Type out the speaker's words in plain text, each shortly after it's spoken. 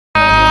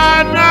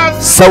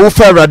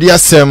Saufa Radia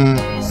Sem,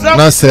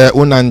 Nasa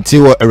Unanti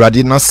or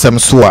Radina Sem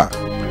Sua.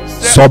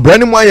 So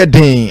Brandy Moya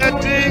Dane,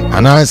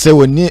 and I say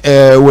when you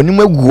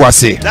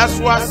guase. That's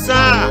what, sir.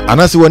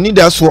 And I say when you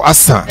da so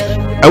asa.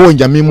 I want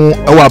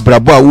Yamimu, our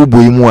brabo,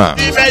 Ubuimua.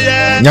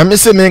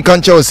 Yamise men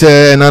can't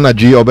say Nana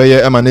G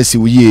obey Emanesi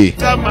ye.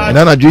 And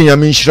Nana G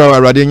Yamin Shra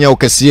Radina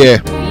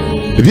Ocasia.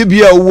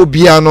 Vibia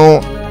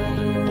Ubiano,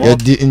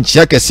 Yedi in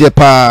Chakasia,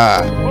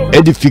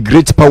 Edifi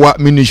Great Power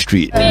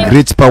Ministry,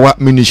 Great Power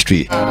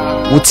Ministry.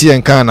 Uti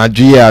and Kana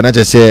G, and I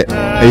just say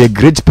a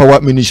Great Power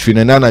Ministry,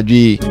 and Nana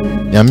G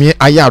Yami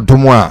Aya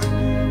Domoa.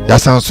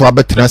 That sounds so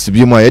better to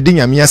be my Edding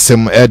Yamia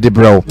Sem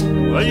Edibro.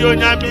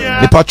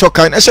 The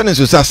Pachoka and Ashan is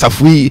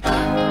Safui.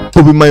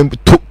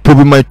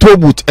 Probably my toe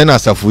boot and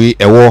Asafui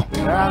a war.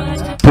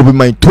 Probably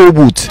my toe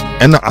boot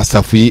and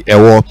Asafui a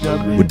war.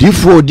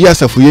 Udifo dear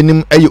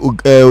Safuanim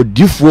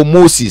Udifo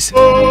Moses.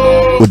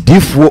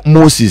 Udifo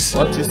Moses.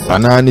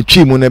 And I need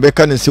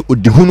Chimunebeka and say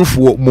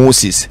Udihunufo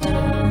Moses.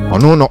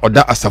 Ono no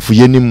oda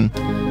Asafuanim.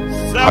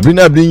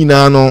 Abina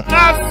Brinano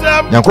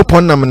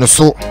Yankopon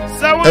Namenoso.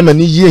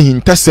 Emani ye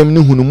hintasem ni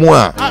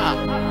hunumua.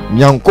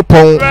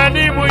 Nyankopon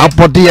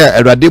apodia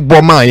erade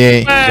boma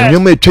ye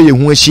enyoma etwe ye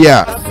hu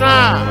ahia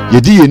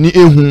yedi ye ni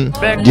ehu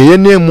de ye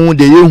nemu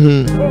de ye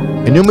hu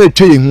enyoma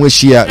etwe ye hu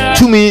ahia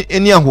tumi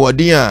eni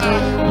ahoden a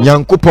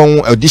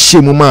Nyankopon odi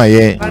hyemu ma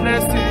ye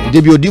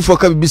de bi odifo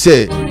ka bi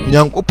se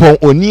Nyankopon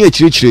oni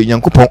akirikire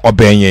Nyankopon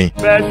obenye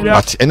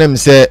at enem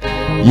se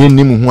ye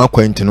nim hu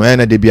akwante no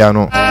ena de bia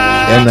no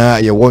ena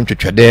ye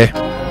wontwetwede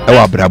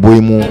ewa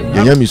brabo mu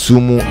ye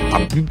nyamisu mu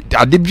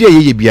ade bia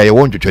ye bia ye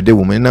wontwetwede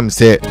wo enam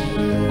se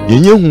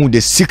yenye hu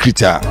the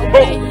secret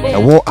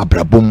ewo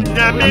abrabom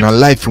and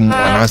life and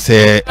I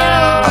say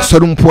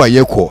asodumpo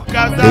ayeko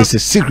there is a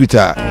secret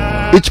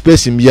each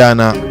person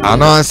biana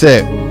and I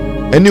say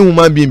any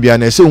woman being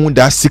biana say hu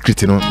that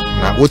secret no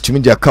na wotumi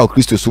dia ka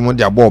Kristo so mo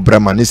dia bo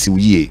brama na si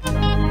wiye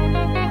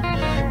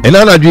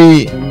enana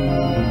dwi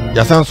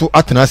yasanso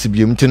atenase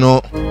biem ti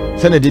no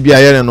se na de bia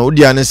yere no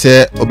odia ne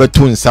se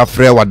obetu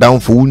nsafre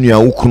wadanfo wunua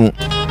wukunu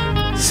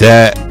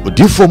se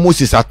odifo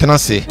Moses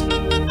atenase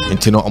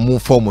into no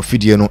form of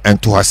video no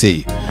and to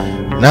say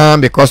now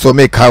because of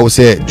make how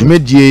say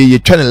you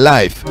channel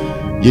live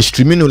you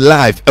streaming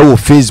live our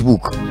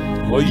Facebook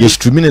you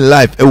streaming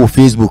live our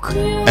Facebook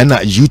and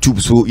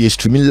YouTube so you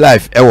streaming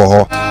live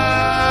our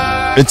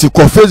into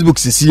ko Facebook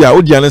sisi ya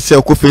odiana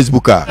say ko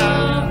Facebook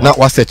now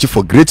we search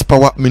for Great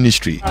Power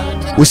Ministry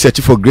we search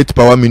for Great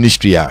Power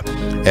Ministry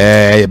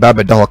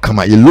baba da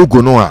kama your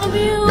logo no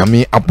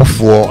Yami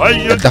apofo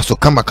da so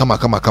kama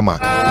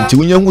nti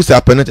wunya hu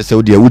sa penete se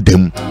odi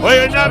awudam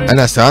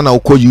ana sa na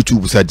uko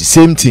YouTube sa the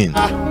same thing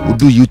we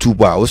do YouTube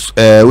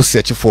we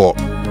search for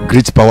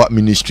Great Power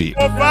Ministry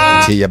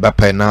ti ya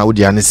bapa na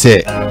odi ane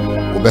se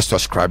we be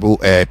subscribe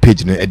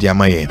page no e dia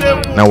maye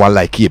na wa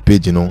like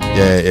page no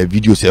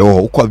videos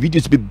uko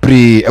videos be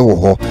bre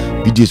ho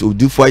videos we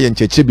do for ye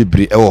ncheche be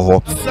bre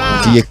ho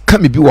ti ye ka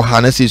me bi wo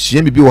ha na se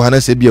sua me bi wo ha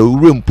na se bia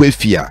urempo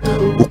afia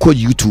uko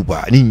YouTube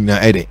ni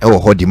nyina ere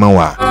ho di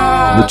mawa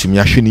lutumi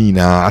ahwe ni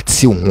nyina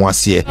ate ho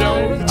ase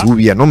ti wo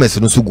bia no mese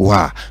no so go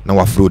ha na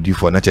wa fro di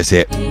for na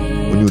chese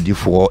oni odi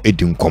for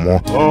edi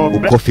nkomo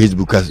uko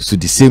Facebook so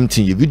the same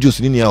thing your videos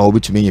ni ya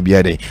obetumi nya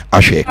bia den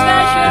ahwe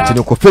ti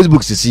no ko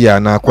Facebook sisi ya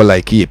na ko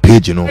like ye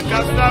page no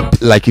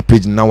like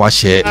page na wa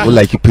share o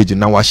like page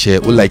na wa share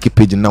o like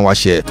page na wa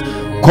share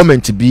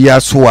comment bi ya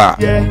so a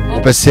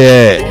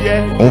pese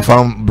on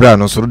fam bra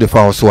no so de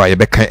fa so a ye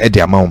be kan e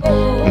de amount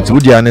nti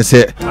wodi ane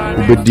se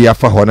ubedi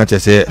afa ho na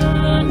chese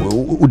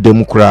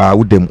udem kura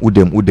udem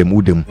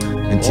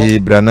nti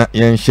brana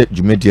yenhye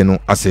dwumedie no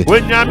ase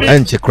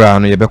enche kura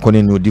no ye be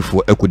kone no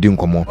difo akodi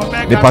nkomo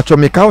me patro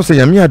me ka wo se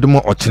yame adom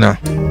ochena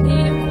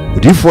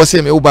difo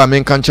se me uba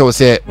men kan che wo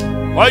se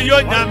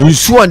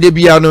nsu ande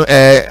bia no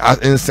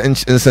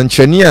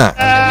nsanchani a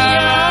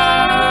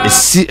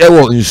esi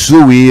ewo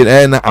nsu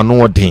we na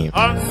ano odin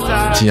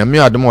ti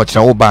yame adom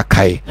ochena wo ba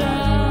kai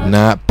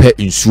na pe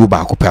nsuo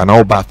ba ko pe na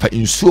wo ba fa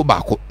nsuo ba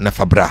ko na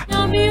fabra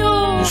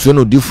nsuo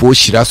no difo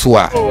shira so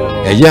a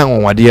eye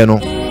anwade no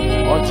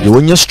de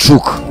wonya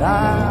stroke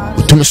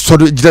utumi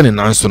sodo gida ne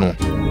nanso no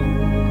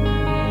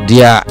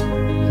dia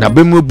na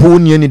bemu bu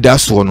ni ani da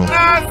so no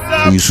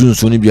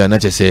nsuo no bia na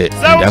chese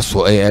da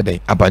so den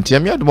abantia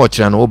me adom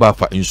ochira no wo ba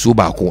fa nsuo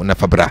ba ko na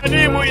fabra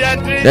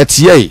that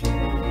ye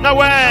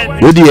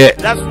wo de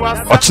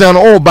ochira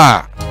no wo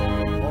ba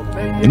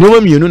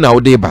enoma mienu na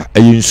wo de ba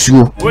ayi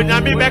nsuo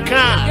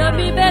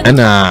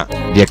ana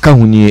de ka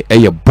huni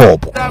eye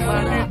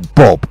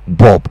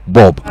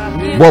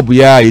bob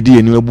ya yedi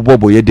eni ebu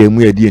bob ye de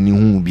mu yedi eni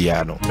hu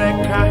bia no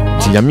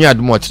ti yame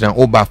adom ochira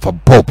wo ba fa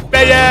bob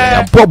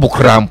ya bob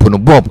krampo no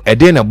bob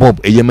ede na bob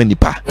eye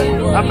manipa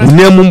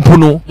unemu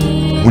mpuno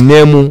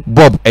unemu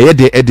bob eye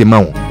de ma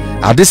wo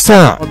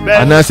adesa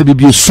anase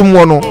bibie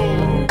sumwo no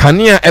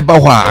kania eba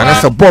ho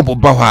anase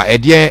bob ba ho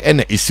ede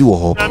ena esi wo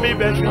ho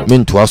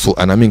mentoa so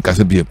ana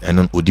menkase biem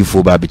enon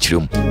odifo ba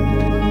bekirem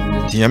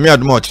tinyame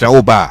adom ochira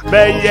wo ba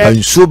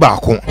ansuo ba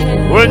ko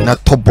na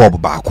to bob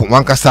ba ko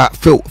wankasa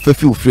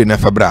fe free na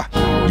fabra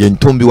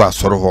yentom bi wa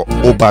soro ho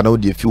oba na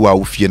odi fi wa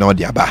ofie na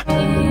odi aba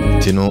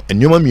tino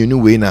enwoma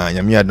mienu we na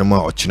nyame adom a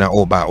ochina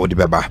oba odi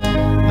beba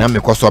na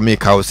mekoso me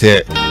ka o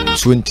se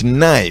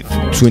 29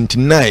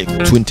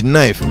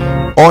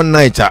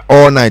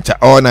 all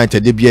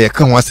night de bia ye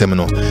ka ho asem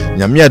no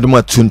nyame adom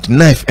a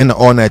 29 and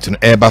all night no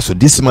eba so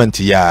this month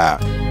ya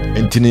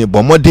entini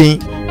bomodin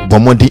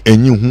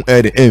enyi hu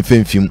ere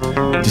enfemfim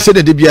ti se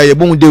de bia ye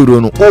bon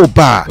dewro no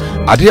oba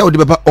ade ya odi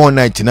beba all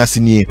night na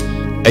sini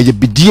eye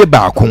bidie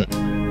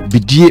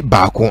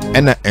baako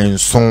ena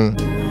enson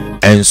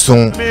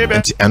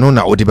enti eno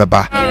na odi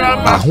beba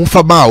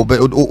ahunfa ba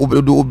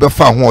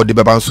obefa ho odi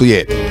beba nso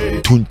ye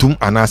tuntum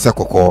anase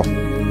kokko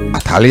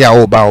atale a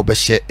oba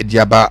obehye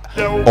ediaba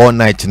all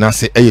night na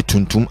se eye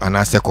tuntum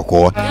anase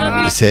kokko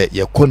se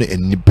ye kono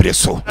enibere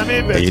so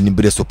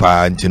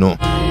pa enti no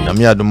na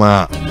me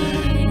adoma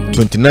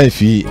 29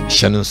 fi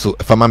hye so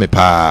fama me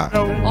pa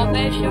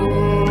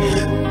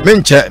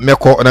menche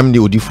meko na me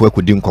odifo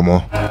akodi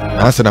nkomo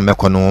na ase na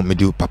meko no me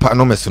di papa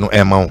no mese no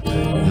ema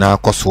na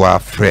kosoa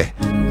frɛ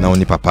na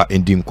oni papa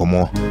endi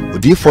nkomo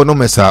odifo no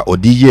mesa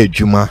odi ye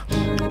adwuma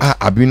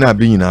abina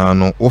nyina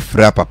no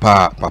ofra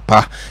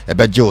papa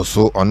ebeje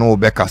oso ono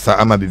obekasa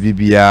ama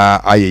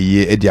bibia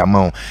ayeye edi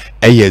ama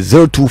eye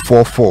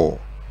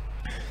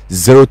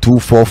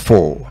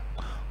 0244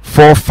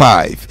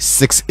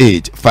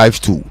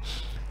 456852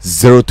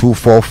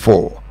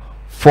 0244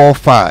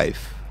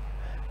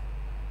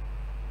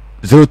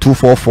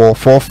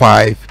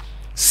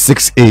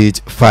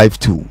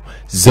 456852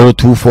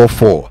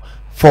 0244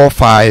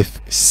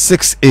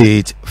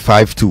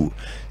 456852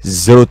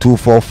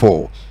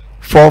 0244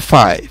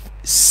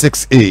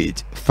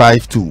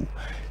 456852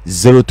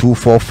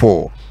 0244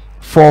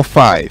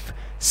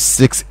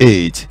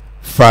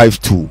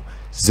 456852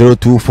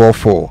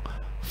 0244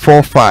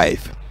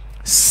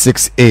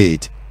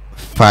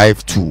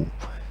 456852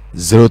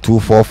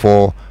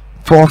 0244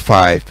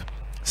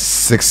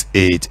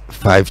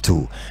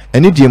 456852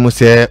 eni die mu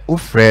se o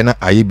frɛ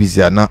na aye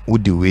bizia na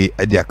odi we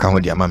ade aka ho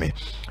dia mame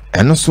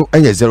eno so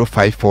eye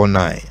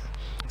 0549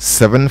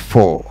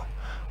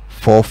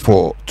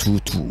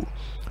 744422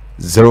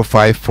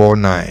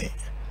 0549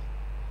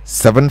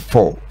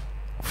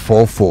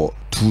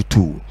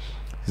 744422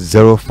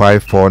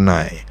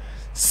 0549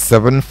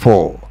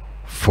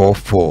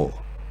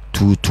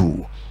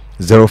 744422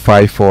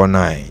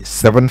 0549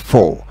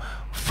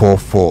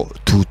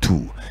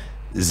 744422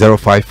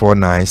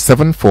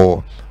 0549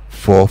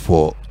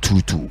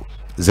 744422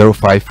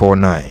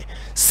 0549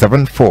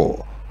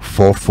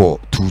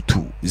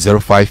 744422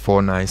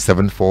 0549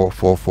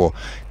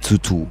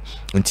 744422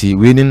 nti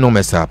we ni no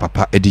mesa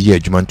papa edi ye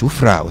adwuma ntu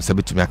fra o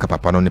sabetumi aka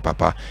papa no ne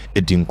papa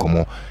edi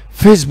nkomo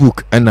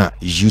Facebook ana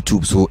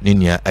YouTube so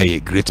nenia aye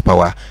Great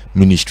Power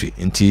Ministry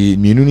nti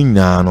mienu ni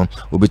nyina no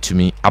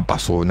obetumi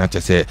abaso na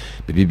chese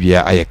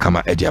bebia aye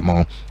kama edi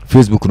ama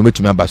Facebook no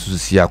betumi abaso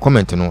sia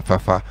comment no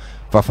fafa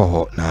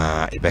ho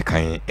na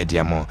ebekan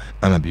ediamo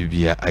ama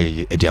bibia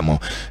aye ediamo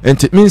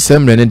enti min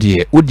semre ne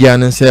de odia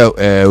ne se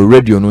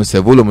radio no se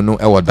volume no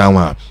e wodan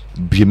a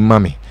bi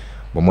mame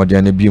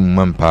bomodia ne bi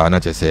mmampa na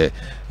chese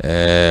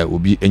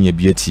obi enya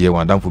bi etie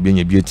wadamfo bi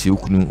enya bi etie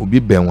okunu obi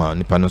benwa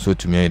nipa no so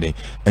tumi eden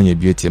enya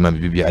bi etie ma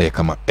bibia aye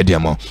kama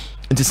ediamo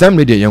enti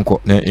semre de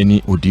yenko na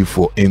eni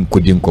odifo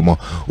enkodi nkomo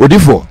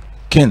odifo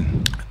Ken,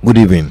 good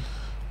evening.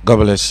 God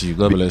bless you,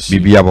 God bless you.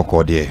 Bibia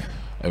boko de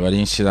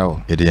everybody nshira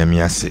wo ede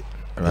yamiase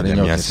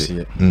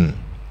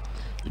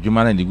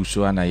Juma na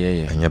ndiguso ana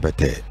yeye anya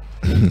bete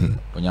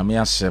onyame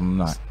asem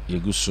na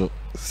yeguso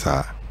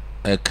sa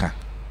eka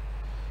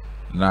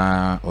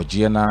na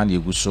ogie na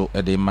yeguso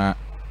edema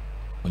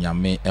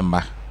onyame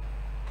emba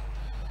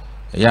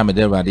ya me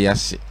de rade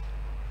ase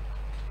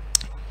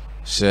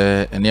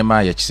se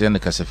enema ye kise ne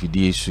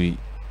kasafidie sui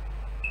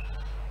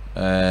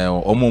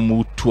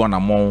omomu tu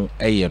anamon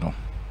eye no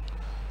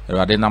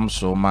rade nam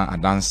so ma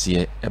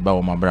adanse eba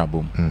wo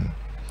mabrabom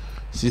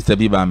Sister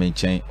Biba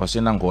menchen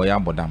osena ngo ya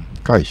bodam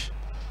kaish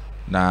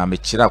na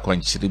mechira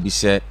kwanchiri bi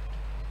se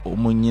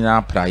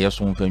omunyina praye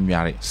so mfa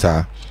nware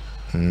sa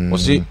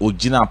osi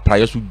ogina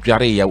praye so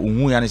dware ya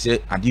ohu ya ne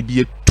se ade bi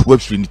etu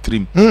afiri ni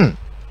trim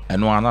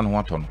eno ana no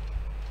ato no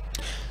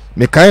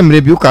me kai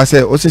mre bi uka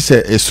se osi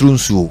se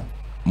esrunsuo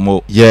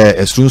mo ye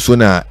esrunsuo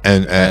na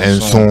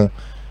enson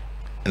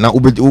na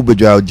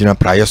ubedwa ogina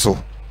praye so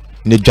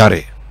ne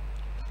dware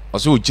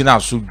osi ogina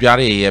so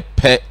dware ye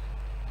pe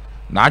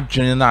na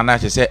adwene na na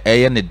se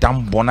eye ne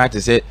dambo na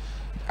se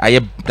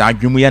aye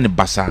adwemu ye ne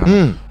basa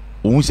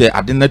ohun se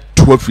ade na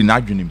tu afiri na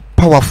adwene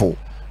powerful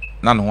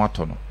na no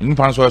ato no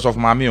nipa so of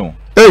mame o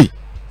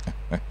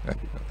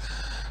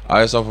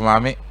aye so of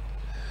mame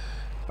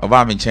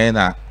oba me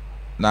chen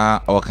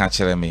na o ka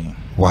kire me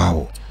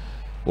wow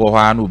wo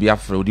ha na obi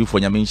afro odifo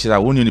nyame nhira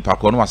woni nipa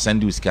ko no wa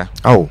send usika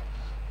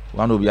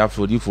wa na obi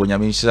afro odifo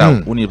nyame nhira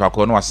woni nipa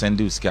ko no wa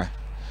send usika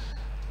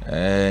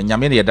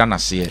nyame ne yeda na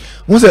se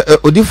wo se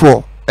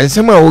odifo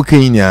ensema o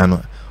kenya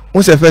no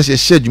wo se first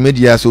share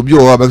dwumadia so obi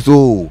o wa ba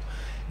so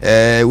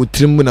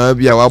utrim na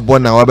bia wa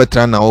na wa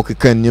betra na o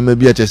keka nyema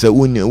bia chese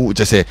woni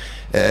chese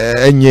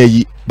enye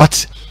yi but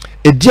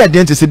edi ade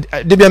ante se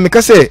de bia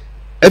meka say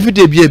every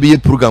day be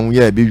program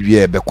we be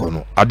wie be ko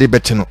no ade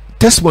bete no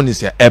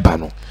testimonies ya eba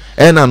no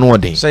na no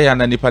odin say ya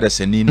na nipa de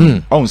sani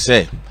no on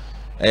say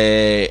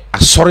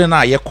asori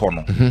na ye ko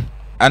no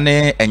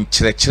ane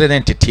enkyerɛkyerɛ ne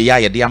ntete ya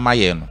ye de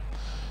amaye no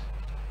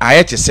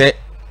aye te se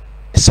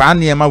saa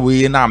niema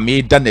we na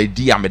me da na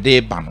di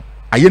amede ba no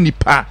aye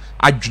nipa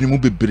adwene mu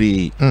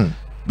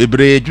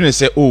bebre dwene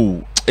se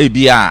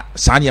ebia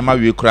saa niema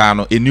we kura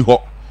no eni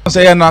ho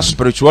say ya na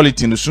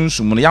spirituality no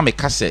sunsum no ya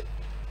meka se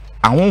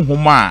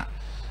ahonhom a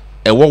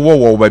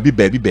wo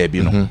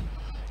baabi no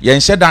yen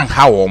hyedan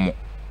ha wo mo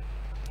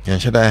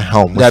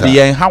da bi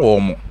yen ha wo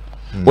mo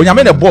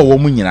onyame ne bo wo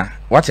mu nyina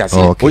what you say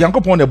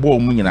onyankopon ne bo wo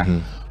mu nyina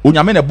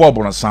onyame ne bo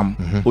obronsam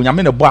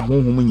onyame ne bo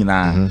ahonhom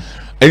nyina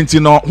enti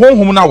no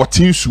honhom na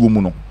wote nsuo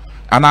mu no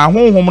ana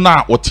honhom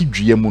na wote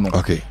dwue mu no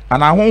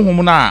ana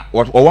honhom na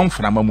wo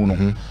mframa mu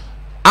no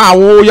a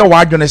wo ye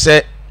wadwene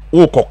se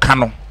wo koka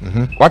no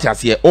what you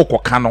say wo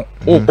koka no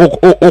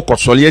wo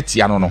kosole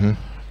atia no no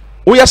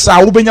wo ye sa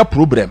wo benya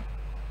problem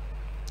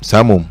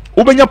samom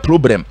ubenya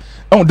problem.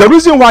 The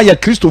reason why your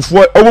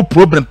Christopher over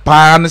problem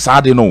pan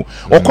sade no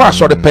or course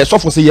the person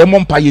for say ye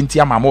mompa ye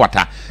ntia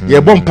mamota ye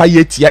bompa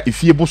ye tia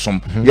ifie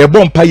bosom ye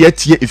bompa ye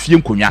tia ifie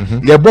nkonya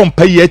ye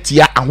bompa ye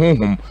tia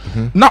ahonhom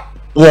na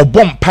wo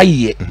bompa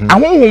ye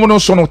ahonhom no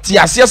so no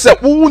tia se se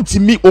wo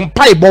ntimi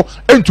ompaibo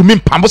entumi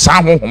mpam sa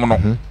ahonhom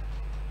no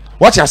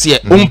what you say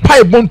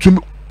ompaibo ntumi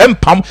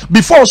empam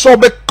before so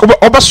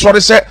obe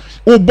sorry say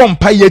wo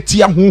bompa ye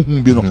tia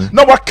ahonhom bi no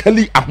na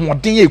wakali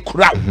ahoden ye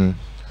kura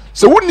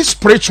so we need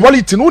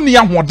spirituality no ni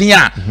ahoden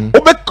a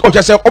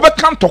obe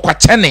kan tokwa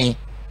chene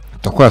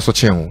tokwa so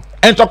chen wo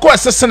en tokwa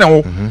sesene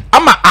wo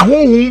ama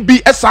ahonhom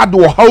bi esade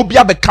wo ha obi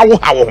abeka wo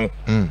ha wo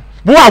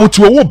wo a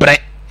wotu wo bre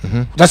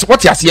that's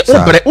what you say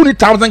wo bre uni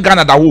 1000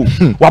 Ghana da wo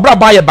wabra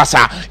ba ye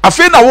basa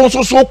afi na wo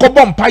nso so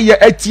kobom mpa ye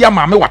atia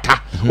maame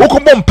wata wo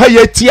kobom mpa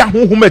ye atia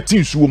ahonhom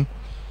atinsuom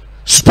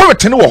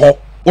spirit ne wo ho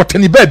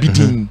wotani ba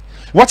bidin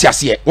what you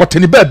say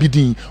wotani ba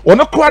bidin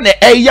ono kura na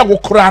eya wo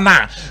kura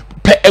na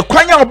pe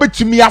ekwanya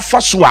obetumi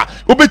afa so a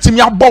obetumi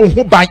abɔ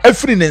ho ban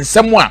afiri ne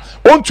nsɛm a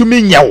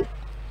ontumi nyew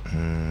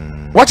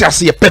what you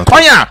say pe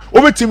kwanya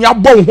obetumi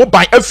abɔ ho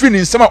ban afiri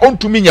ne nsɛm a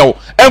ontumi nyew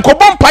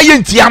enkobɔ mpa ye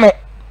ntia no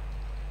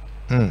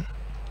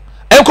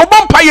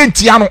enkobɔ mpa ye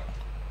ntia no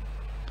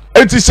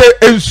enti se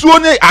ensuo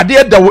ne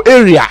ade da wo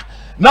area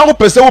na wo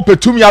pese wo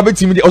petumi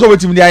abetumi de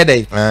obetumi de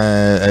ayede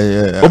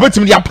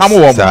obetumi de apam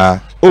wo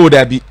mo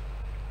da bi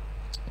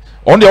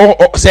on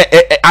the say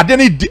ade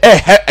ne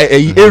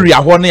area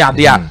ho ne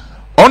ade a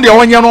on the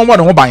onye no mo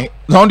ne ho ban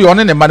na on the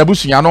one ne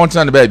manabusunya no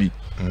ntena ne ba bi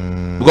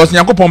because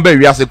nyankopon ba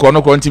wiase ko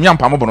no ko ntimi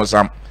ampam bono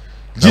sam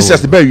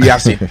Jesus ba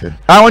wiase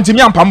a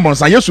ntimi ampam bono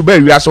sam Yesu ba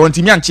wiase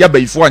ntimi anche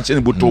abaifo anche ne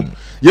botom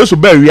Yesu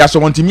ba wiase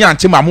ntimi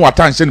anche mamu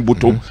ata anche ne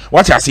botom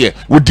what you say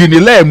we di ne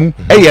lamu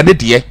eye ne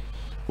de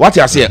what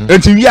you say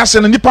enti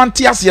wiase no nipa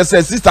nte ase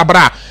say sister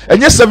bra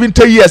enye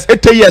 70 years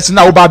 80 years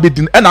na wo ba be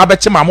din e na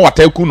abeche mamu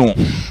ata ku no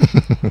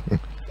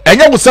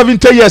enye wo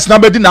 70 years na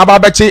bedi na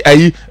ababeche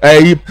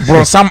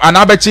bronsam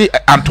anabeche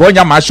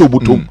Antonia ma hye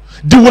obutom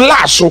di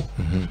wula so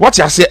what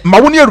you say ma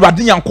woni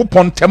Awurade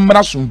Nyankopon tem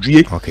na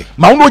sondwie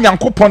ma woni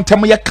Nyankopon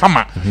tem ye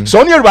kama so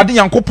woni Awurade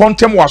Nyankopon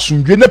tem wa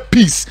sondwie na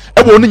peace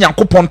e wo woni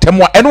Nyankopon tem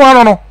wa eno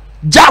ano no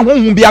ja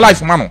honhum bia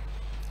life ma no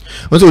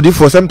so di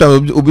for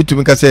sometimes obi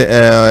tumi ka say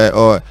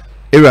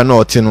area no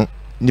oti no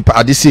nipa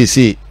ade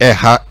sei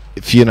ha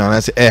fie no na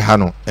say ha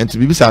no enti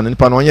bibisa no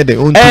nipa no onye de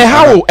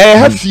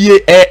ha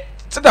fie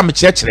seda me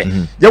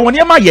kyerɛkyerɛ ye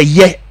woni ma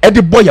ye e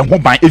de boy ye ho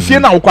ban efie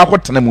na akɔ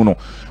akɔtena mu no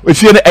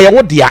efie no eye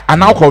wo dia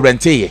ana akɔ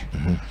rente ye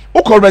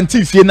wo kɔ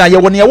rente fie na ye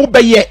woni ye wo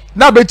bɛyɛ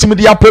na betimi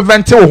de ya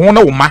prevent wo ho na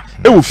wo ma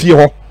e wo fie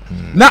hɔ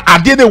na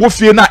ade na wo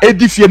fie na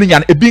edi fie no nya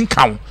no ebi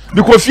nkan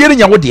because fie no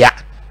nya wo dia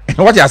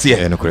what you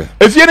say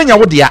efie no nya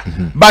wo dia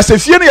ba se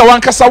fie no ye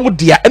wankasa wo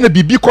dia e na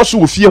bibi kɔ so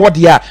wo fie hɔ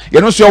dia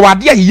ye no so ye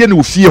wade ye ne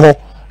wo fie hɔ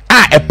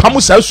a epam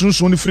sa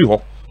sunsun ni free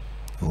hɔ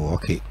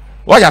okay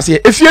what you say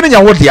if you nya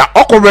wo dia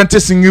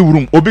okọ single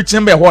room obi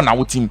chen be ho na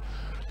wo tim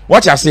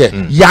what you say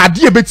ya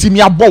ade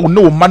ebetimi abọ wo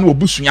na wo ma na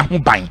obusua ho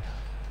ban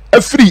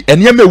afiri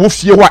enema wo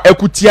fie ho a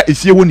akutia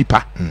efie ho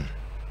nipa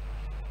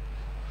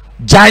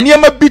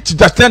Janiema beat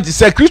the stand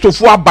say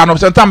Christopher aba no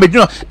sentam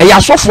medwino e ya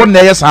sofo na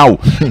ye san o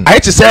aye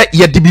te say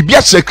ye de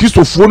bibia che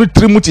Christopher no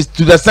trimuti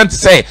to the stand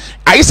say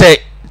aye say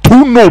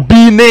tu no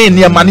bi ne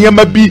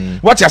niema bi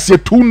what you say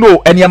tu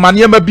no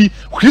niema bi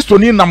Christo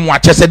ni na mo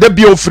ache se de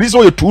bi o free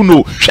so ye tu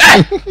no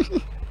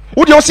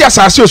wo de o si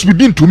asase os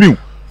bi ntumi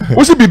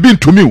o si bi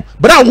ntumi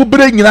bra wo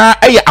bre nyina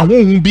eye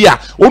ahonhum bi a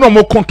wo no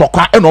mo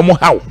kontokwa e no mo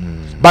hawo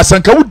ba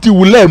sanka wo di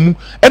wula mu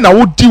e na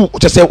wo di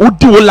che se wo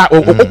di wula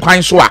o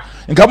kwan so a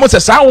nka mo se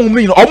sa ahonhum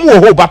ni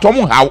omo ho ba to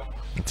mo hawo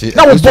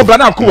na wo bobra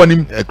na akọ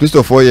wanim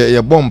Christopher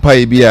ye bompa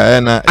e bi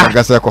a na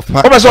agasa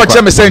kofa o be so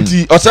che me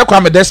senti o se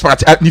kwa me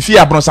desperate ni fie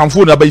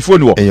abronsamfo ni abayifo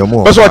ni wo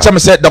be so che me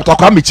se Dr.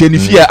 Kwame che ni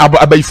fie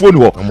abayifo ni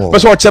wo be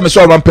so che me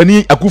so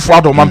rampani akufo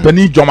ado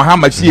rampani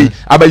Jomahama fie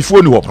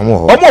abayifo ni wo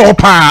omo ho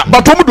pa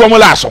ba to mu do mo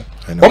la so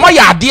omo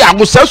ya ade a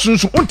go sa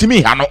sunsun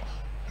untimi ha no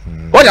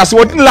What you say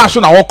what in last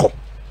na woko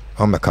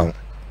meka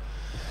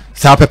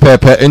sa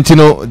pepepe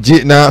entino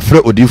ji na fre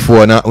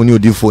odifo na oni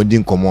odifo ndi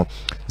nkomo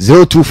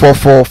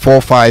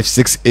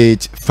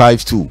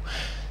 0244456852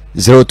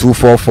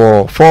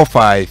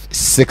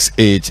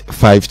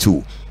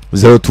 0244456852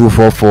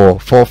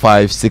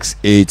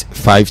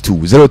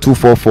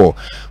 0244456852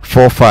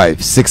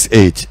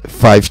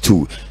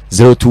 0244456852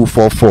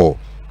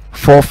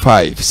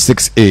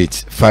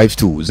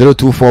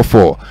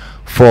 0244456852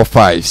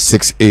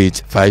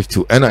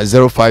 0244456852 and at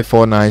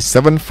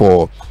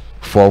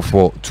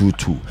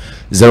 0549744422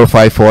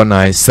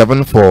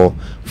 0549744422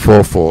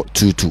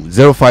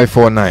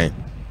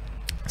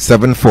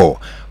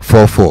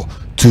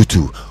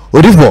 0549744422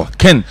 Odifo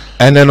Ken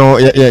and then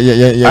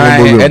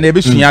and e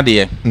be sunya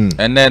de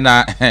and then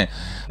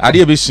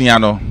ade be sunya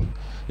no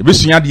e be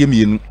sunya de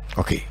mienu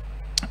okay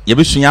ye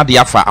be sunya de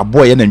afa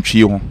abo ye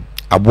nantwie ho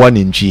abo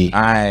nantwie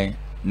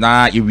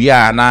na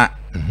iwia na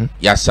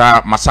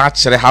yasa masa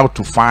chere how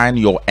to find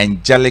your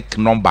angelic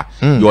number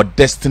your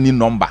destiny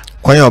number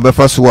kwanya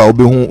obefa so a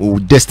obehu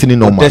destiny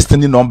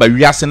number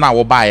wiase na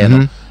wo baaye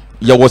no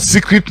ye wo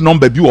secret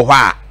number bi wo ho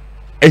a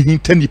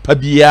ehinta nipa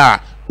bia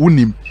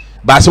unim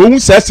ba se wo hu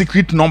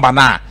secret number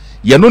na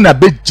ye no na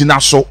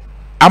begina so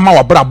ama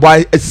wabrabo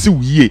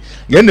asiwie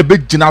ye na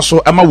begina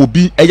so ama wo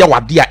bi eye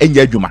wade a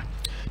enya adwuma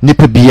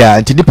nipa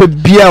bia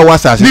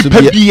wasa so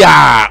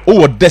bia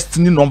o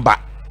destiny number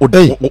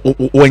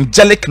o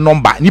angelic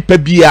number nipa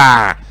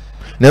bia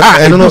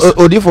no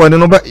odifo no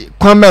number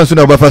kwamma so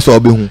na obefa so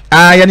obehu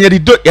ye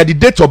the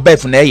date of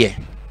birth na ye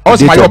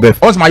once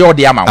my your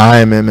dey ama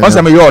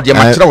once my your dey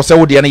ma kire wo se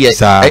wo dey na ye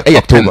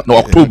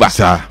October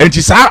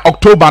enti sa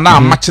October na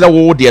ma kire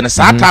wo dey na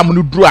sa time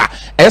no duru a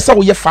ese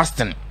wo ye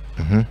fasting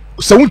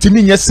so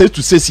wuntimi nya 6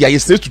 to 6 ya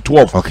 6 to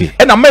 12 okay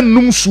e na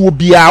manum suo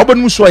bia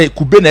obanum suo e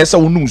kube na ese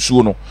wo num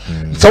suo no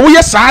so wo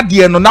ye sa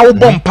dey no na wo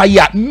bompa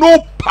ya no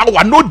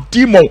power no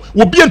demon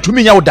wo bia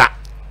ntumi nya wo da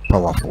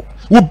powerful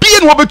wo bia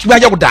no betumi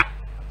anya wo da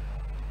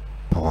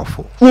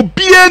powerful wo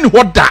bia ni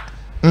wo da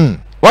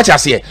what you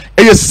say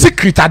a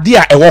secret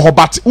idea e wo ho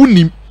but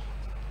unim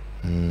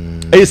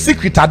a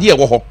secret idea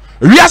wo ho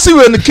wiase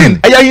we no kin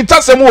e ya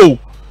hintasem o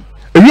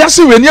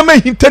wiase we ne ma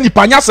hinta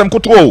nipa nyasem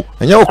koto o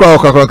enya wo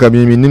kra ka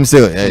mi nim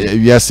se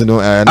wiase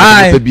no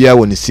na bia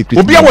wo ni secret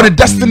obi wo the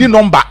destiny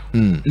number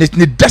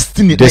ni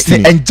destiny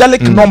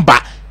angelic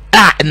number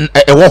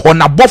e wo ho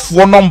na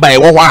bofo number e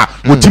wo ho a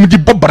wotimi di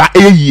bobra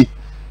eyie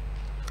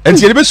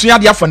enti ye be sua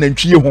de afa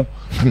nantwie ho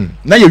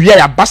na ye wia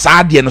ya basa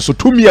ade no so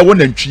tumi e wo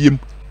nantwiem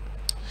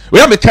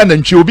we am kan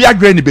nantwie obi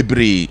adwen ni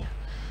bebre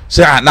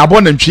se na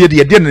bo nantwie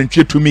de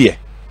nantwie tumi ye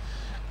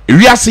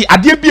wiase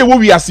ade bia wo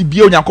wiase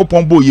bia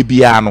onyankopon bo ye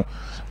bia no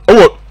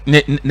o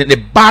ne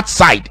bad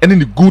side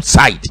and the good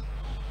side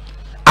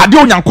ade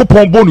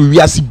onyankopon bo no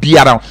wiase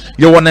bia no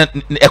ye wo ne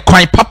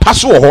kwan papa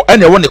so ho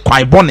ene wo ne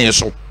kwan bone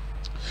so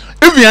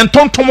even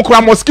entontom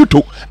kra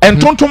mosquito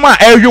entontom a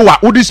eyewa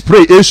wo di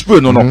spray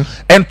no no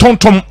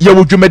entontom ye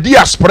wo dwumadi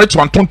a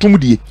spiritual entontom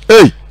die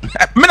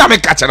me na me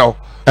ka kere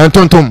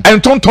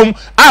entontom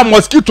a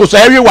mosquito so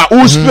eyewa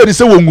wo spray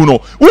se wongu no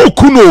wo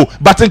kuno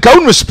but nka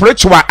wo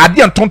spiritual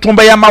ade entontom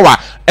be ya mawa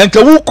enka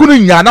wo kunu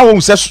nya na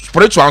wo se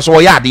spiritual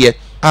so ya ade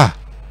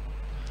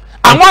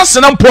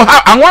anwansena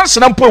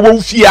mpo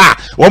wo fie a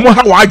wo mo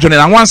ha wo adwene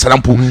na anwansena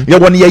mpo ye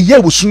wo ne ye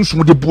wo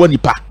sunsun de bo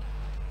nipa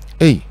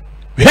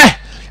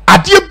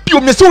ade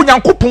bio me se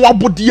onyankopon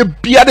abode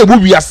bia de wo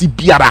wiase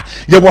biara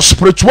ye wo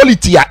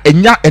spirituality a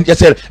enya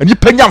say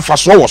nipa nya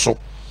mfaso wo so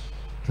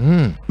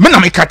me na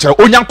me ka kire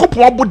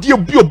onyankopon abode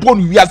bio bo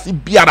no wiase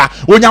biara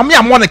onyame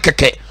amo ne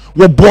keke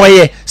wo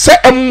boye se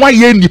emwa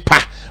ye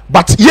nipa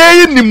but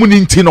ye ni mu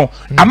ni nti no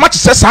amache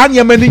se sa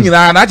anyema ni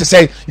nyina na che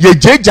se ye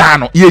jeja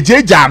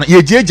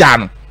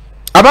no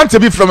abante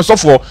bi from so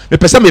for me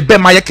pese me be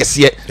ma ye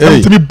kese e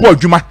ntimi bo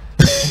adwuma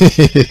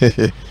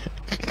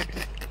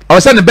o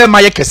se ne be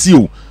ma ye kese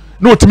o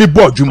no timi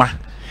bo adwuma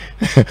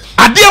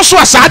ade so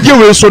asa ade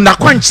we so na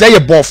kwankyere ye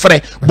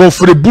bofre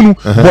bunu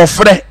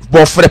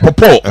bofre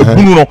popo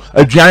bunu no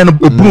aduane no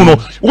bunu no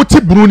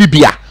wuti bunu ni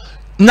bia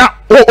na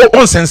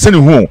on sense ne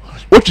hu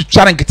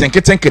wotwitware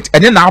nketen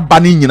ene na aba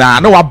ni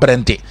nyina na wa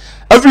brande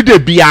everyday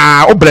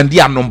bia o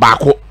brande anom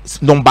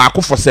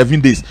baako for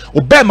 7 days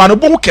o be ma no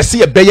bo kese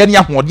ye be ye ne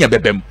ahode ye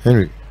bebem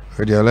Henry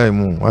ready alai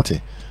mu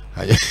wate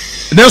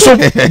nenso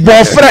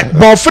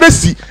bofre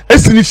si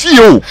esini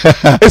fie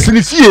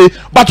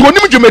but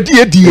onim dwumadi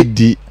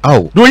edi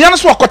aw do yan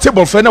so akote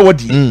bofre na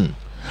wodi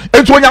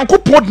ento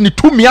onyankopon ni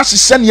tumi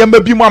asese ne yamba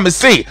bi mu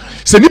amese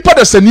se nipa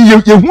da sani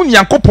ye hu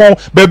nyankopon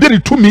ba bi ni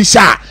tumi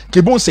sha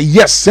ke bon se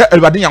yes se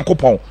elwade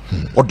nyankopon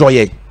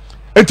odoye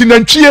enti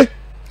nantwie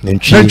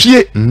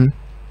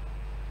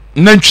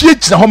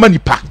tina ho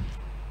manipa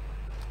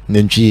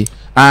nantwie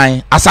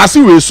ai asase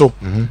we so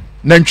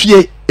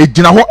nantwie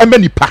egina ho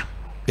emanipa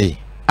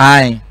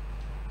ai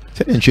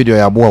se nantwie de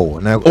oyaboa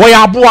wo na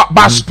oyaboa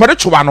ba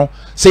spiritual no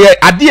se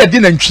ade ade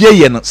nantwie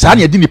ye no sa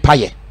na ade nipa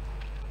ye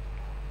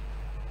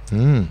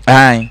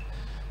ai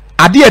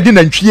ade ade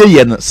nantwie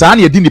ye no sa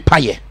na ade nipa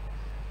ye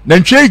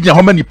nantwie egina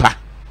ho manipa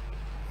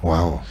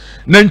wow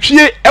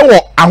nantwie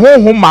ewo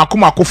ahonhom maako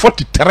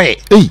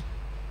 43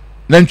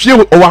 nantwie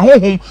o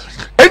ahonhom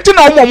enti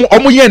na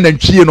omo ye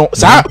nantwie no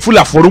saa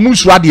fulafo mu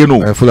nsu ade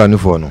no fulani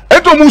fo no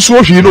ento mu nsu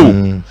ohwe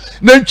no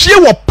nantwie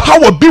wo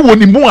power bi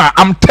woni mu a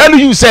I'm telling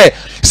you say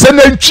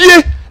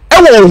nantwie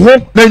ewo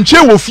ho nantwie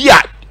wo fi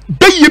a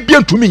beye bi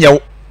antumi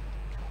nyewo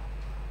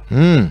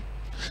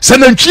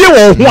nantwie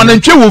wo ho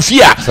nantwie wo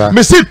fi a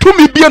me say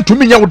tumi bi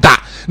antumi nyewo da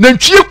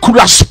nantwie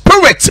kura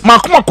spirit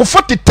maako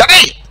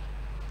 43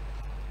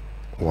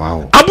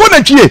 wow abo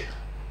nantwie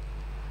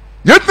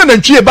yɛtena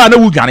nantwie ba na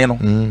wudwane no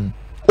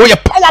o ye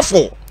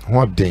powerful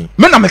what day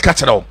me na me ka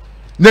kyerɛ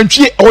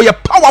nantwie o ye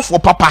powerful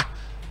papa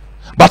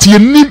but ye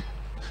nim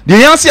de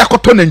yansi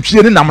akoto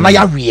nantwie ne nam na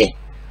yawe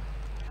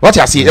what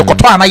you say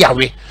ekoto ana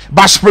yawe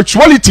but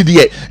spirituality de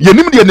ye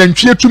nim de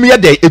nantwie tumi ye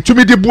de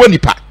etumi de bo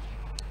nipa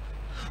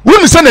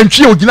woni se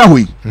nantwie ogina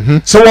hoyi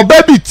se wo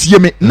ba bi tie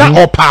me na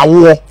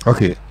opawo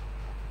okay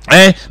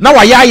na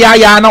wa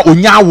ya na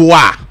onya awo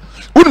a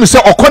woni se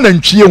okɔ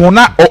nantwie ho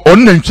na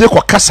on nantwie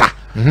kɔ kasa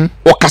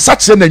o kasa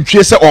tse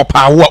nantwie se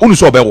opawo a woni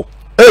se obewo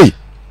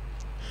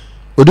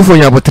odufo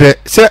nyabotre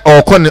se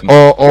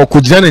okɔ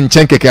kugina ne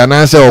nkyɛn keke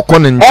ana se okɔ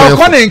ne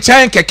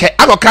nkyɛn keke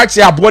akoka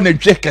tse abo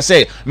nantwie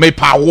kese me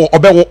pawo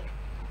obewo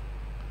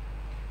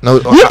na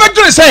you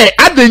better say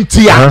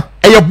adentia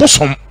eye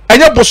bosom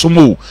enye bosom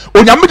o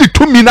onyame de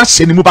tumi na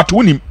hyɛ ne mu bato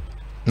wonim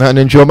na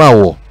nantwie ma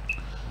wo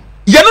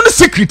ye no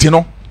secret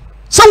no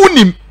se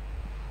wonim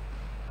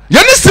ye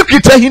ne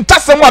secret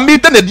hintasem a me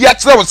de na dia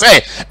kyerɛ wo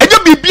sɛ enye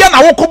bibia na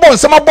wo kɔbɔ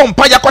nsɛm abɔ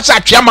mpa ya kɔhyɛ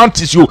atwea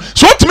mountains yo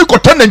so otumi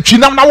kɔtɔ nantwie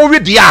nam na wo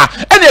wedi a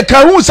ene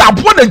ka hu sɛ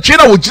abo nantwie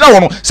na wo gyina wo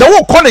no sɛ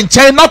wo kɔ ne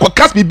nkyɛn na kɔ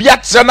kas bibia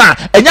kyerɛ na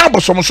enye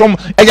abosomsom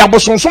enye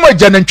abosomsom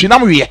agya nantwie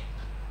nam wie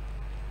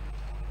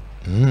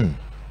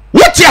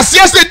what you see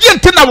as the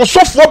didn't na wo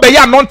sofo be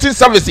ya anointing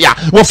service ya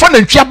wo fa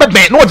nantwie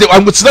abɛbɛn na wo de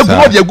angutsira gu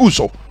wo de agu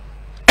so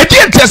e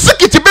didn't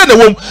secret be na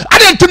wo I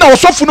didn't na wo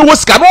sofo no wo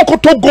sika na wo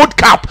to gold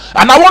cap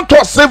and I want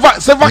to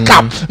silver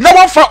cap na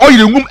wo fa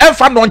oil ngum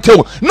emfa no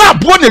ntew na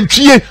abo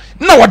nantwie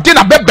na wo de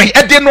na bɛbɛn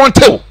e de no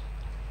ntew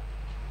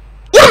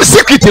wo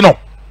secret no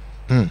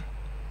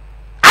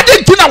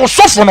adenti na wo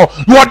sofo no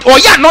wo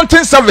ya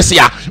anointing service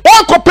ya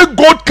wo copy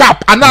gold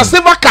cap and a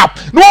silver cap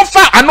no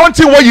fa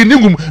anointing wo yi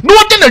ningum no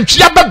wo de na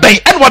ntwia beben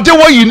and wo de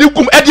wo yi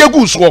ningum e de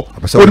agu so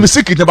wo ni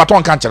secret ne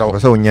baton kan kyerɛ wo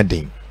so onya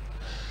den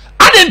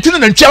adenti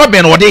na ntwia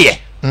beben wo de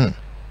ye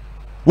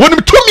wo ni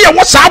tumi e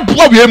wo sa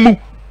aboa we mu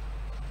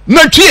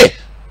na ntwie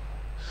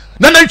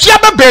na ntwia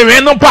beben we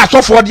no pa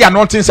sofo de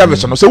anointing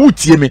service no so wo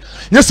tie me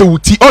nye se wo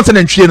ti on se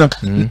na ntwie no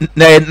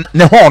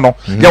ne ho no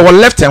ye wo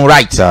left and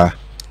right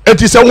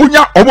eti se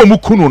wonya omo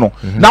kunu no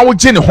na wo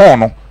gye ne ho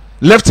no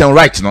left and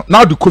right no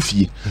now the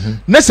coffee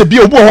na se bi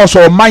obo ho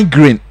so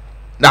migraine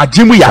na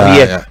jimu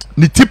yare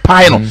ni ti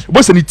pie no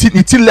bo se ni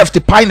ti left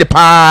pie ne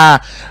pa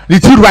ni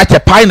ti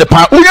right pie ne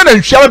pa wonya na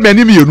nhwia ba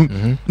ni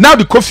mienu now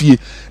the coffee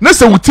na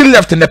se wo ti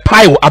left ne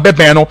pie wo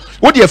abeben no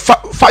wo de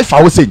 5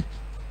 hours say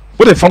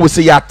wo de fa wo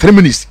say ya 3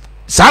 minutes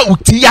sa wo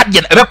ti ya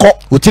de rekɔ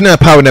wo ti na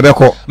pie ne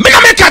bekɔ me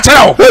na me ka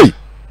kyerɛ hey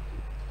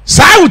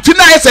saa uti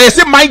na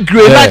say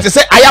migraine like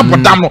say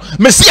ayabodam no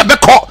me see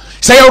ebekɔ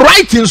say your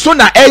writing so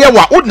na eye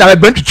wa wo na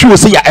ebentwi wo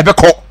say ya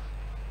ebekɔ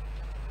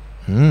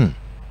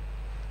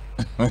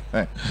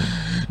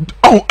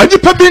oh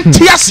anipa bi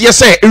ntiase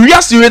say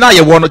ewiase we na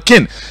ye wo no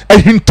kin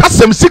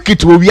ahintasem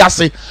secret wo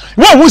wiase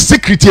wo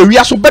secret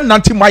ewiase be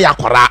nanti mu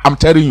ayakwara I'm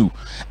telling you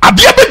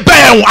adie bi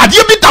ben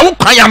adie bi da wo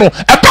kwan ya no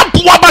eba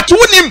boa ba to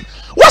wonim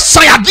wo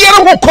san adie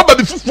no ho kɔ ba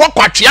bi fufu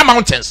kwatwea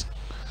mountains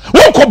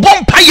wo ko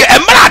bompa ye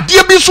emra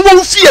adie bi so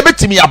wo fie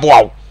betimi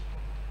aboa wo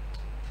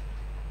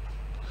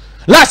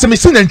last me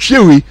sin nantwie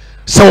we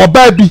se wo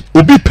ba bi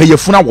obi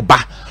payefuna wo ba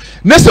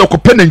na se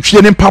okopɛ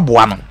nantwie ne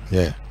mpaboa no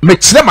me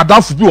kyerɛ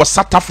madamfo bi wo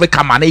South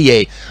Africa ma ne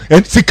ye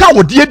sika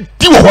wo de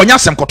di wo honya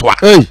sem kotoa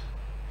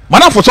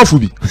madamfo sofo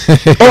bi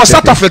o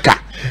South Africa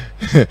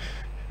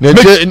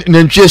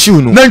nantwie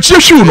shoe no me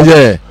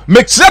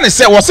kyerɛ ne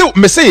se wo se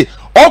me se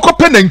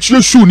okopɛ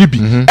nantwie shoe ni bi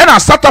na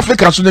South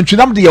Africa so nantwie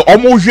nam de ye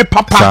omo hwe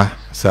papa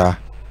sa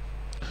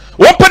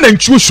won pa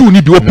nantwie shoe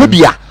ni bi opa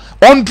bia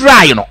on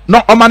dry no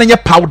no o ma nye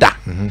powder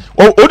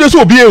o de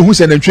so obi ehu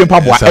se nantwie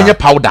mpaboa enye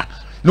powder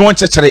no won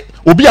kyekere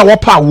obi a wo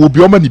pa wo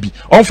obi o ma ni bi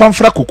on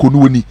famfra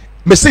kokonu oni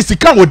me say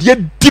sika wo de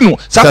di no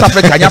South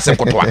Africa nya sem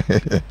kotoa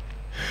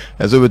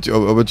ezo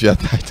obetu ya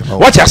tight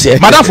what you say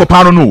madam for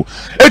pano no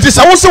it is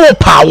wo se wo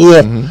pa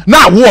wo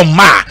na wo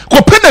ma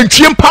ko pe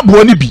nantwie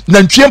mpaboa ni bi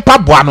nantwie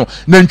mpaboa no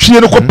nantwie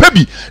no ko pa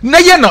bi na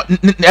ye no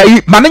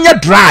ma nya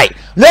dry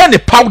na ne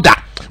powder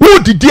wo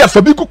didi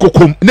afa bi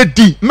kokom na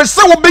di me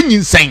se wo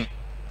benyinsen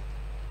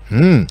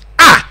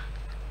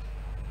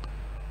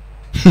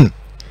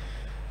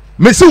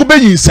me se wo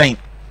benyinsen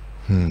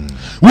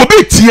wo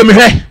be tie me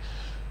hwe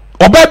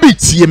oba be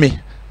tie me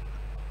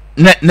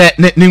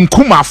ne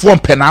nkumafo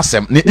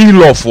mpenasem ne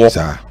in-lawfo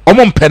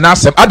omo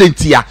mpenasem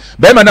adentia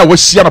be ma na wo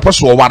hia no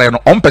peso wo ware no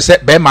ompese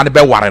be ma ne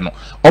be ware no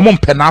omo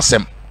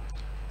mpenasem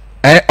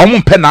omo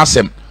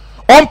mpenasem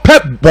ompe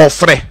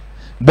bofre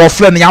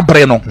bofre ne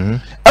abre no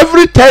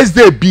every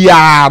Thursday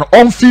bia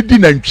on feed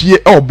nantwie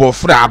e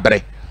bofre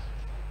abre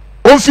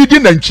on feed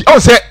nantwie o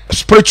say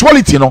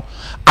spirituality no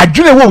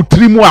adwene wo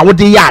utiri mu a wo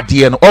de ya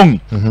ade no on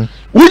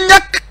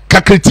wonya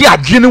kakreti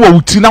adwene wo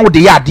utiri na wo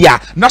de ya ade a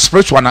na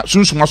spiritual na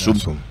sunsun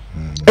asom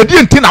edi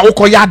enti na wo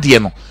koya ade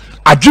no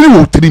adwene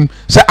wo utiri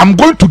say I'm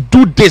going to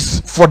do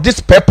this for this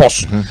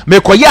purpose me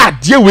koya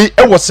ade we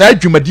e wo sa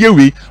adwumade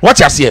we what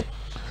you say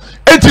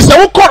enti say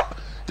wo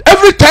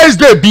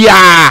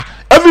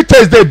every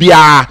Thursday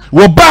bia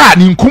wo ba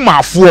ni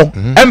nkumafo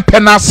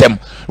empena asem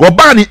wo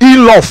ba ni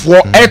in-law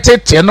fo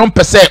etete no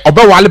mpese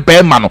obewale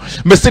be ma no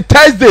me say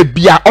Thursday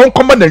bia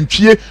onkoma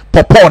nantwie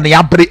popo ne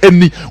abre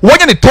ani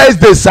wonye ni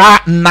Thursdays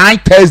 9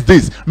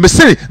 Thursdays me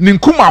say ni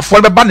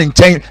nkumafo be ba ne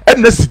nchen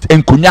na sit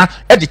enkonya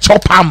e de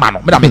chopa ma no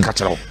me da me ka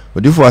kire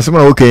odifo asem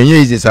na okay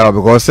enye easy sir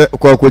because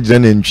ko gire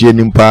nantwie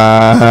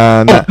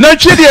nimpa na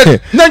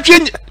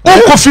nantwie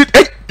o ko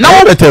fit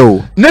na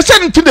betel ne se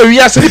nti de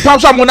wiase ni pam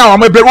so am na am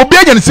bre obi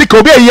agye ne sika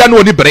obi ayi na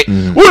oni bre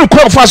won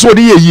ko fa so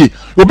odi yeyi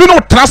obi no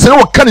trase ne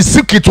wo ka ne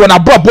secret wo na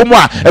bobo mu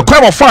a e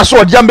kwa mo fa so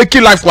odi am make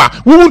life wa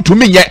won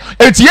tumi nye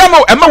enti ya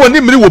ma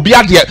woni miri wo bi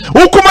ade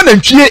wo kuma na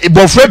ntwie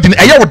bofra din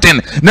eye wo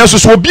den na so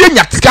so obi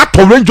anya tika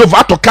to range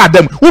over to car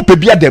dem wo pe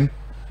bi adem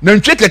na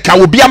ntwie keka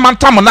obi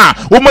amantam na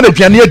wo mo na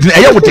duane adin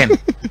eye wo den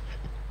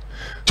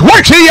to wo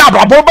hwe ya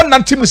ababo ba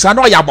nantim sa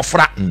na o ya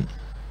abofra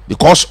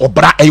because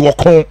obra eye wo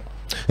kon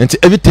and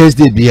every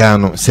Thursday bia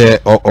no say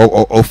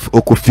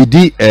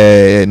okofidi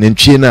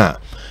nantwie na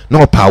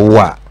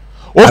opawo a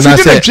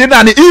ofidi nantwie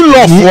na ni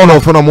in-law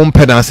for no mo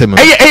mpeda asem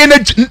eye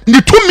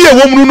ni tumi e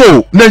wom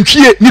no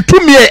nantwie ni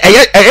tumi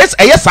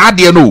eye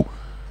saade no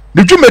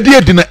ni dwumadi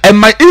edi no e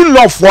my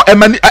in-law for e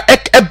mani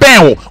e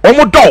ben o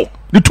mo do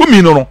ni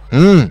tumi no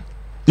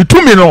ni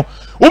tumi no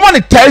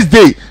woman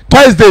Thursday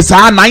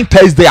sa 9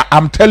 Thursday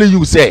I'm telling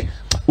you say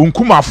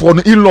unkuma for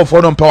no in-law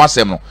for no power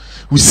asem no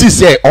we see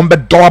say on be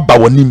do aba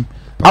wonim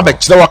aba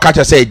kire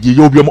waka say die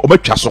ye obi o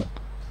matwa so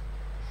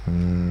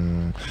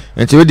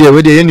enti we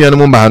dey yenu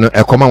no mba no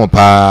ekoma mo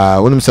pa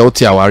wonum se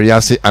wote aware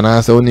ase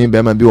ana se woni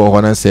be ma bi wo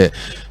ho na se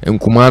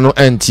nkuma no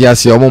enti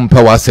ase o mo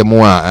mpa wasem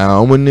a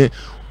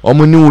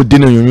omo ni wodi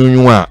no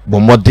nyunyu a bo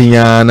modin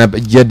ya na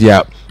je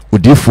dia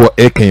odifo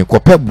eken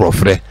kope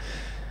brofre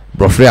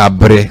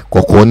abre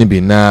kokko ni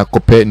bi na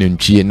kope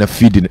nantwie na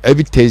feed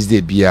every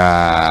Thursday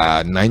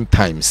bia 9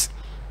 times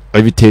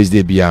every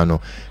Thursday biano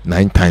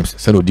 9 times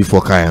so no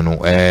D4 kai no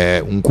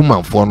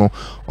nkumanfo no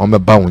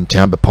omeba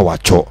wontia be power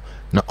cho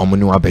na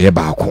omuni wa be ye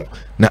baako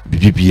na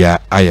bibia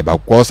aye ba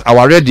because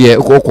our ready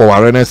ko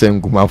ware na se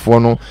nkumanfo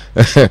no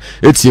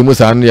etie mu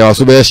sa no ya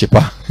so be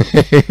shipa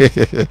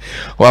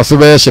waso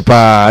be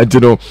shipa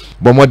ntino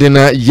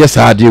bomodena yes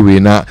ade we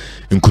na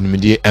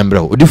nkunumidi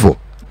embra odifo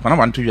mana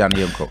wantu ya ne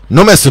yenko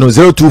no meso no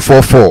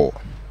 0244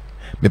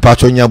 me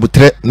pacho nya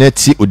butre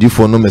neti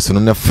odifo no meso no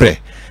na frɛ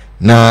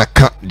na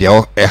ka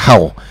dia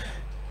how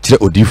tire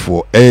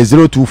odifo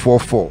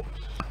 0244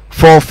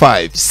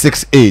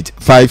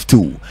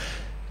 456852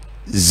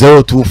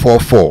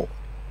 0244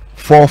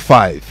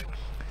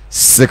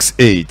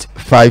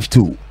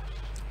 456852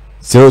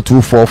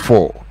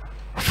 0244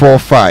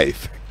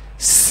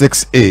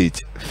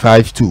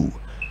 456852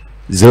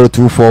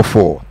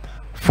 0244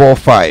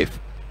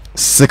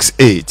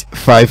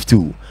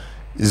 456852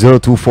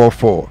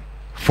 0244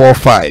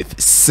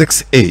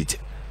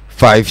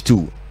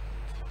 456852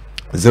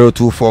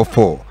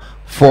 0244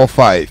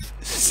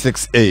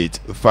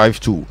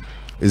 456852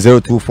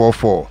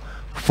 0244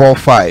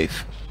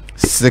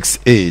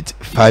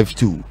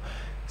 456852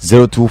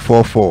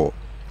 0244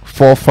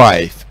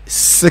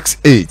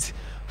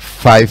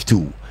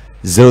 456852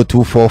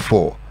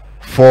 0244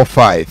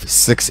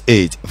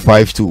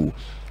 456852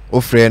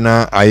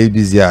 ofrena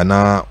ayebizia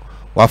na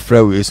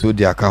wafra we so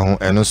dia ka ho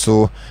eno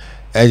so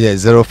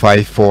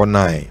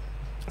 0549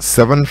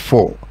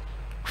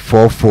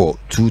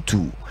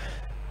 744422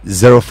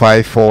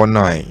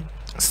 0549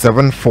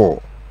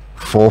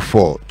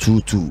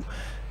 744422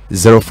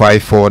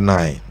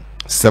 0549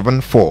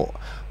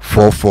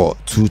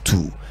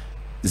 744422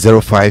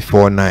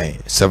 0549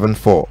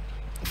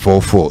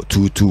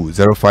 744422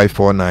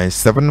 0549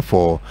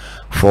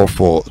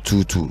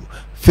 744422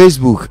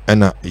 Facebook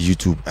and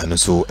YouTube and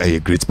so a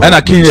great and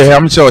I can hear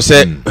him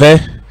say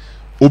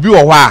obi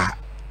wo wa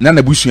na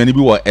na busuani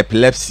bi wo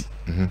epilepsy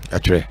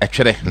atwere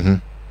atwere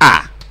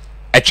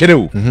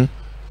o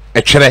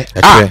atwere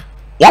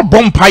wa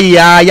bompa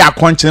ya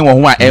konchene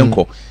wo ho a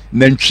enko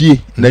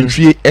nantwie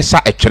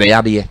esa atwere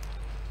yade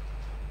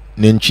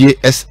nantwie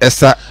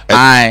esa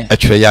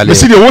atwere yale me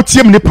see the wo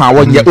tiem ni pa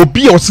wo ye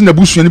obi a wo se na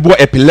busuani bi wo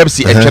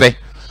epilepsy atwere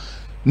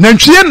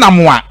nantwie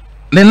namwa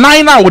ne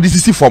nan na wo de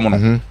sisi fom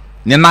no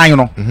ne nan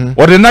no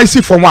wo de nan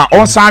si fom a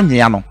onsa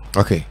anwea no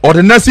okay or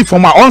the nurse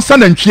from our onsa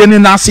nantwie ni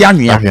nase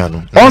anwea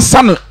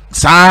onsa no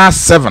sa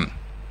 7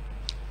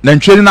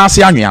 nantwie ni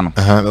n'ase anwea no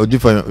odi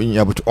for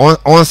nyabuto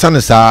on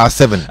san sa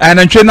 7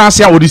 nantwie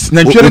n'ase odi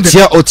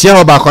nantwie otia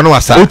obako na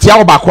wasa otia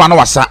obako na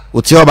wasa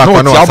otia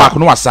obako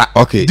na wasa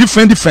okay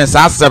different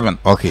sa 7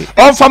 okay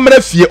on fa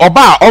mra fie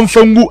oba on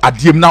fa ngu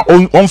adiem na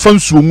on fa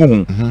nsuo ngu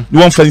ho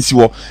ni on fa nsi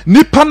wo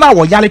nipa na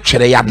wo yale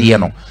twere yade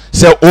no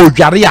se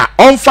odware a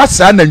on fa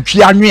sa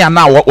nantwie anwea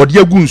na odi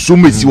agu nsuo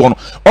mesi wo no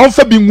on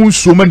fa bi ngu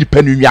nsuo ma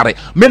nipa nu nware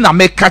me na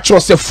me ka kyo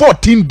se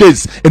 14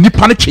 days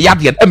nipa ne twe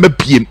yade e ma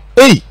biem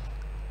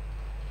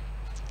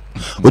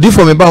odi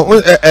for me ba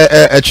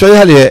try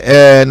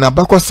hale na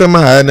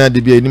bakosema na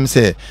de bi anim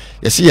se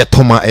yesi ye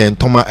toma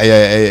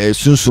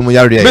sunsum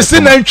yare me se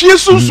na ntwie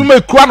sunsum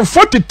ekura no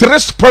 43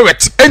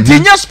 spirit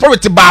entinya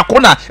spirit ba ko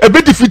na e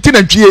be defeat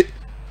na ntwie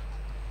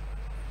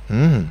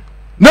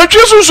na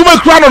ntwie sunsum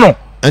ekura no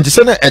enti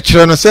se na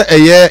ekire no se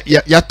eye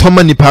ya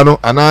toma nipa no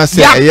ana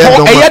se eye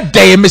doma eye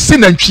dey me se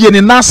na ntwie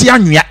ni nase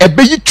anwea e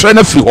be yi tre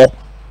na fi ho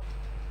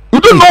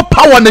you don't know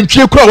power na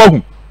ntwie kura wa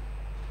hu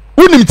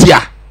unim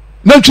tia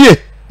na ntwie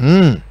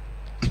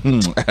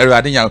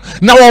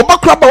na wo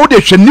bakra ba wo de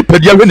hwe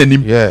nipadia hwe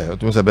nanim o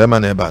to se be ma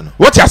na e ba no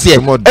what you say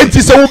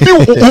enti se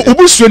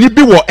obusuani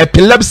bi wo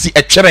epilepsy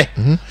ekere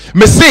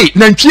me say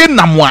na ntwie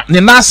namwa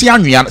ne nase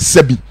anwea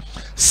sabi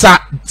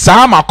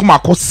sa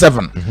makomako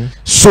 7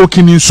 so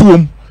kini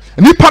nsuom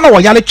nipa na wo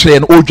yale kire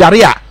no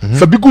odware a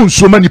fa bi gu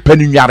nsuom nipa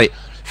ni nware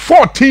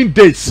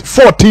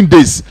 14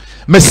 days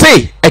me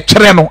say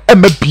ekere no e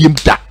ma biem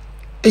da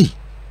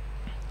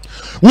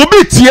wo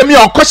bi tie mi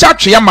okosha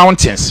twe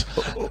mountains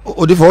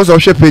odi for so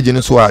hwe page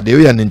ni so a de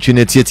we ya ntwe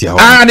na tietia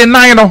ho ne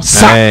nan no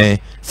sa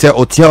se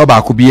otia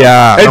obako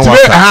bia na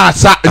wa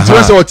sa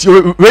enti se otia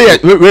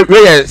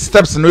we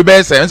steps no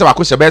be se nse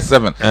bako she be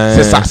 7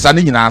 se sa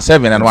ni nyina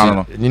 7 na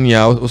no ni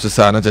nia o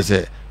se na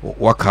se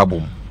waka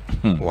bom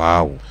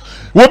wow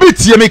wo bi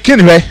tie mi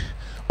kin hwe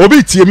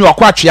obi tie mi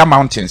okwa twe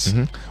mountains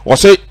wo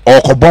se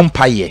okobom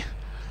paye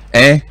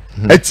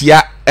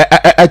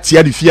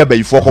atia ni fia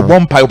bayifo ko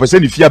bompa opese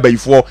ni fia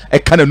bayifo e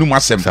kana num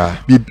asem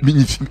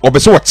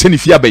opese wo te ni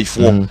fia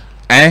bayifo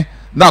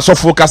na so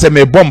fo ka se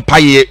me bompa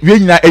ye we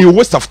nyina e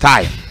waste of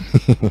time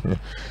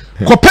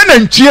ko pe na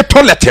ntwie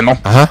toilet no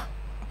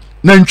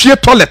na ntwie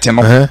toilet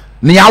no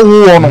ne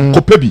awo no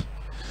ko pe bi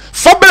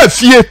fa ba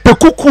fie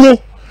pekukuo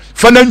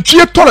fa na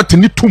ntwie toilet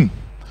ni tum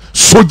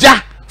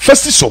soja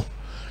fasi so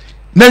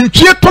na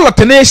ntwie toilet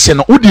na e hye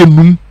no wo de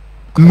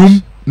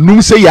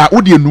num se ya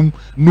wo de num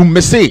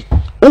me se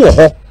wo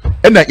ho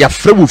ena ya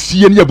frɛ wo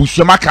fie ne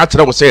abusua maka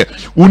kyerɛ wo sɛ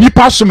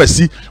onipa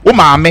somasi wo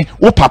maame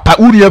wo papa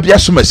wo ria bia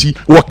somasi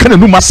wo kana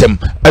num asɛm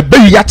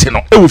abayi yate no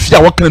e wo fie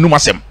a wo kana num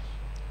asɛm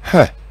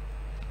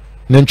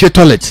na ntwe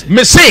toilet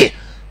me se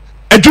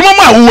adwuma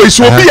ma wo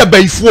so obi ya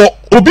bayifoɔ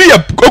obi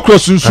ya okro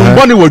sunsun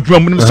bɔne wo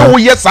adwuma mu so wo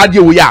yɛ saade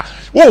wo ya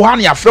wo ha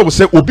ne ya frɛ wo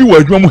sɛ obi wo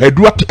adwuma mu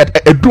edu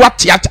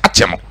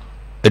ate no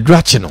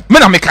edurachi no me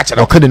na me ka kyerɛ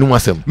wo kana num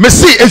asɛm me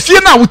se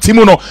efie na wo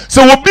timu no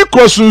sɛ obi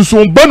kro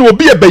sunsun bɔne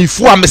obi ya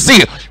bayifoɔ a me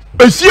se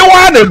efie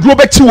wa na duro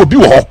beti obi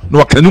wo ho na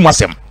wakana num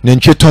asem na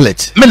ntwe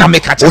toilet me na me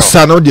ka o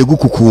sa na o de gu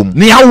kukuo mu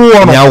ne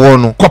awo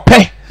no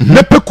kopɛ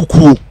na pe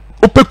kukuo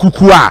o pe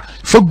kukuo a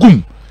fa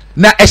gum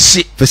na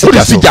ehye o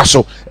sija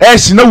so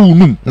ehye na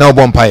wunum na o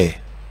bompae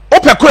o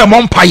pe ko e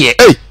mompae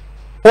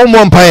o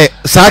mompae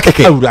sa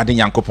keke awurade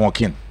nyankopɔn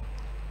kin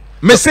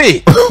me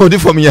say o di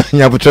for me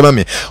nya butrema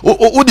me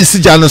o di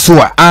sija no so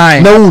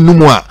a na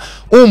wunum a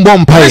o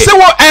bompae me say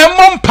wo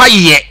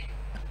mompae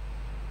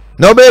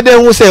na obede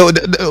hu se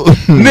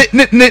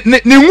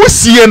ne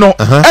wusie no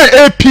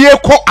pie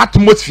ko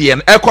atmosphere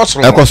no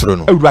ekosoro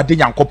no awurade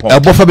nyankopɔn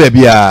ebofa ba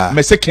bia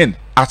me second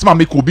atma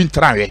me ko obi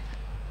ntranwe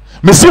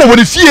me se wo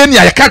ne fie ni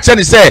ayaka kye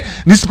ne se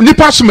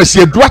nipa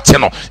somasi aduate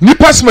no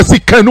nipa somasi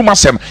kan nu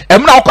masem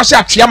emna okɔhye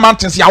atwea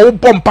mountains ya wo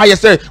bompa ye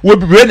se wo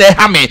bibre na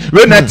ha me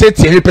we na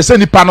tete he pese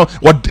nipa no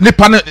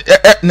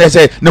ne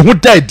se ne ho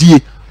da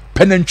die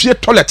penantwie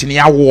toilet ne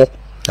yawo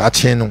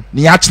ache no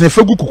ni ache ne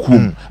fagu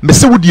kukum me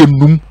se wodi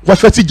enum wa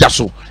fati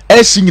gyaso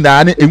ehyi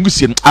nyina ne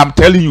engusie no I'm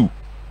telling you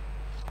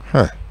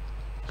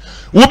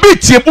wo bi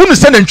tie unu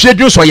se na ntwe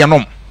dwo so ye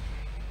nom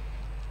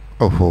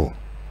oho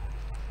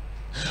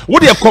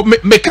wodi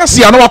me ka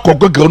sia no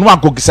akogogel no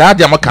akogisa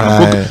ade amaka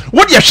no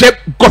wodi hwe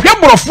kohwe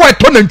borofo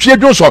eto na ntwe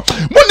dwo so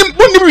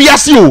munim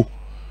wiase o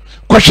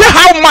kohwe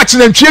how much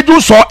na ntwe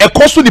dwo so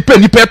ekoso nipa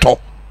eto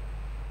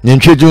na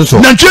ntwe dwo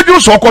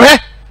so kohwe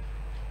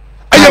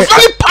are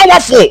very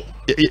powerful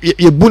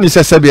ye buni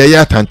sese bia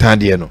ya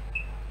tantande no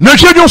na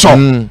ntwe dwo so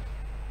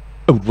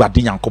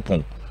awurade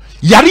yankopon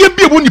yare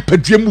bia bo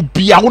nipadua mu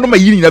bia wo no ma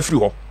yiri na firi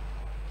ho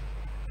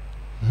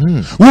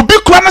wo bi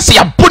kura na se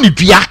ya boni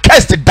dua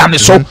cast dane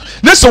so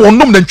na se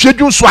wonnom na ntwe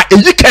dwo so a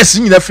eyi cast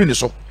nyina firi ne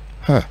so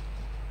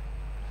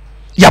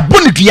ya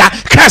boni dua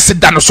cast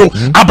dane so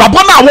ababo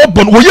na wo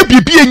bon wo ye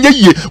bibi enye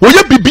yie wo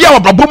ye bibi a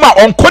ababo ma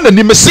onko na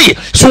nim se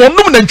so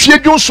wonnom na ntwe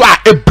dwo so a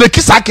e break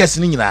sa cast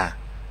ni nyina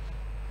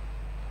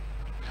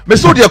me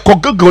so de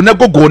kogogo na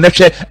gogo na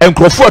hwe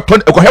enkrofo eto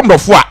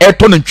ekohemrofo a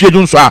eto na ntwe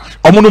dwo so a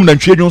omonom na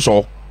ntwe dwo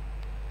so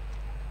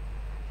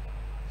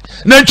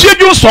na ntwe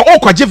dwo so o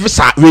kwaje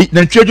visa we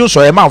na ntwe dwo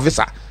so e ma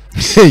visa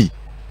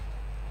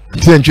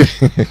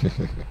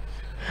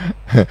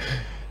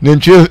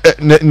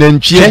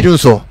Nantwie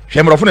Junso.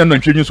 Shemrofo na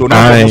nantwie Junso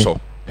na so.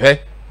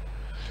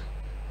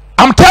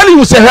 I'm telling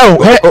you, say hell.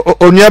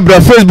 On your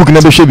Facebook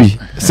na be shebi.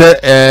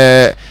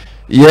 Say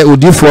ye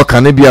odifo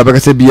kan bia be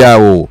kase bia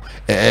o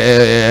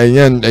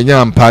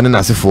enya ampa ne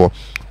nasefo.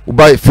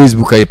 Uba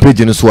Facebook ay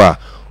page no so a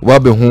uba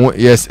be hu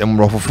yes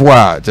emrofofo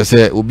a je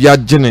say obi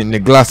agene ne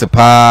glass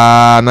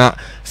pa na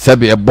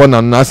sebe e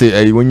bona na say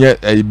ay wonye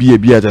ay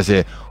bia je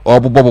say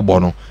obobobo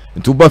no.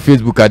 Nti uba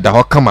Facebook ada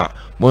ho kama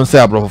mon say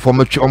abrofofo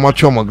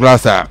matwe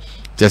glass a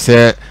je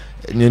say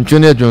nantwie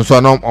ne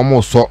Junso na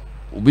omo so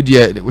obi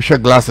de we hwe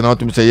glass na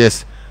to say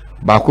yes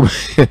ba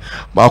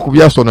ko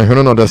bia so no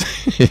hweno no da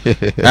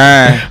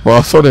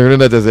ba so no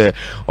hweno da say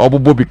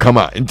obobo bi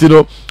kama nti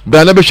no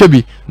bra na be hwe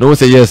bi no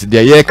say yes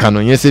de ye ka no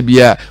yes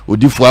bia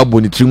odifo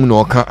aboni trimu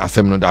no ka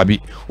asem no da bi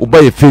oba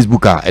ye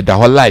Facebook a e da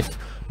ho live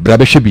bra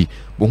be hwe bi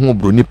bo hu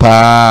broni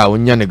pa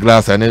onya ne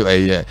glass na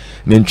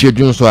ntwe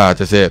Junso a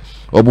te say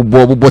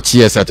obobo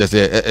cheers a te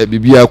say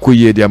bibia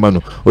koye de ama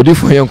no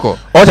odifo yenko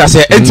o ta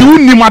say enti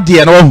unnim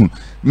ade na wahu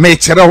me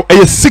kire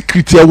e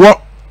secret e wo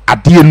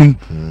ade num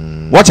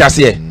what you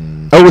say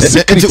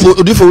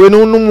odifo we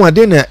no mu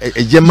ade na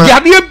ejema ya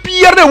de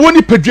biere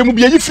woni padwam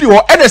bia yifiri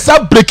ho e na sa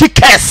breaki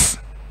case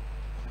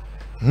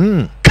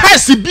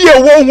case bia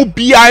wo hu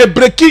bia e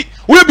breaki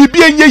we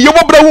bibia nye ye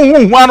wo bra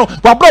hu ano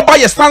wa bra ba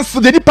ye stance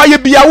de nipa ye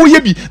bia wo ye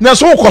bi na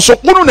so koso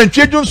kunu na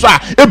ntwe Junso a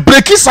e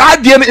breaki sa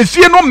ade na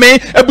efie no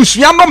me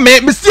abusua no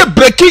me se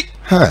breaki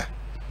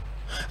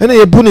ene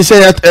ye buni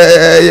say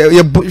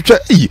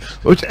ye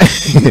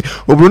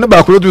obru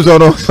ba ko do so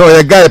no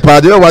ye guy pa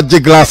de wa je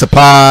glass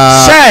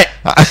pa say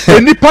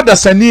enipa da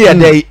sani ye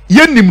dey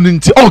ye nim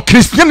nti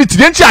Christianity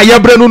dey nti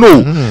ayebra no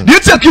ye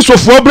ti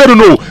akisofo abra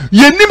no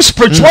ye nim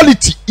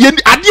spirituality ye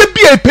ade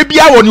bia pe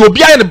bia wo ne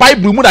obi aye ne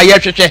Bible mu na ye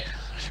hwehwe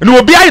ne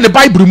obi aye ne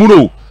Bible mu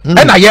no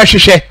e na ye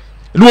hwehwe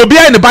ne obi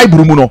aye ne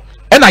Bible mu no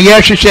e na ye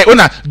hwehwe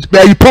ona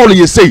Paul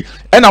ye say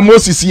e na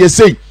Moses ye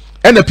say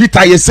e na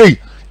Peter ye say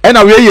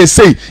ena we ye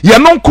say ye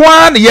no nko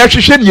an ye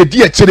hwehwe ne ye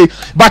di akire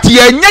but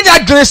ye nyanya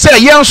dwene say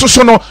ye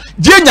nsoso no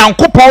die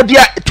Nyankopɔn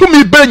de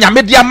tumi be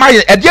nyame de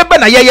amaye e de be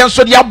na ye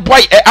nso de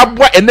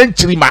aboy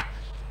enankirima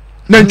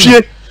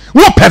nantwie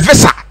wo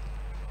pevesa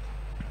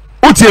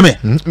otie me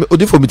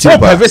odifo mi tie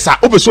ba wo pevesa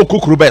obeso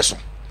kokoro be so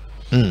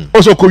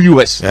also ko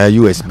US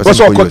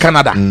also ko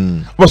Canada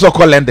also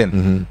ko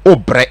London o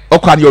bre o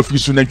kwa ne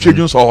ofisu nantwie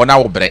Junso ho na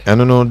wo bre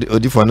eno no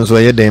odifo no so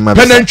ye den ma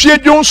nantwie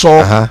Junso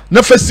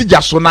na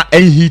fasija so na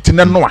enhit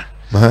ne no a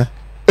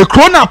e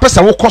krona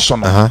pesa wo koso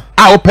no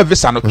a o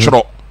pevisa no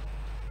chro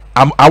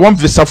I want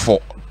visa for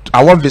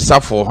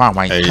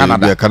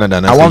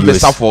Canada I want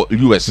visa for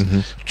US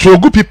so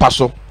go pipa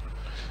so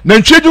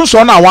nantwie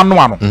Junso na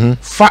wano ano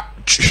fa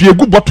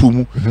hwiegu bottle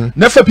mu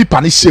na fa pipa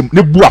ne sem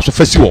ne bu aso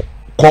fasi wo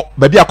ko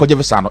baby akoje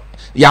visa no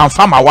ya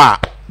mfa ma wa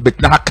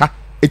betina haka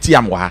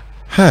etiam wa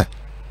ha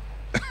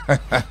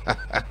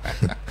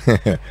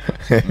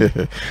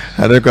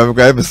adekwa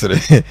kwa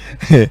ebisere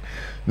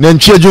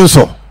nantwie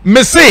Junso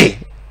mese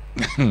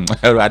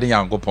erade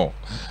Nyankopɔn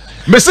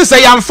mese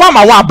say ya mfa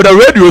ma wa bra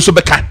radio so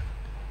beka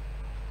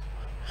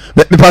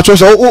me patro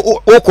so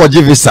o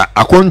koje visa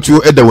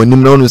akontu eda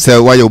wanim na onu say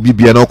wa ya obi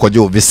bia na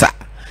okoje visa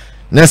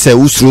na say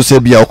usuro se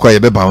bia okoye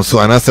be bounce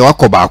ana say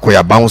wakoba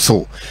akoya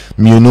bounce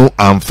mienu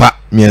amfa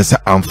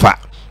miensa amfa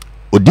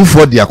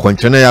odifo dia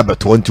kontwene ya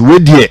beto nti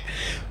wedie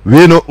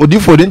we no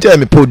odifo de ntia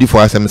me pe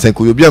odifo asem sen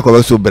ko obi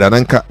akoba so bra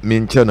nanka me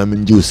ntia na me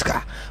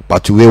njuska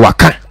but we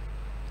waka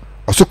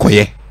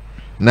osokoye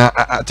na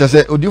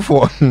chase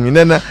odifo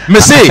minena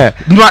me say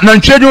na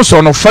ntwe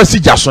Junso no fasi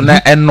jaso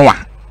na enoa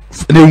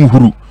na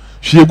nhuru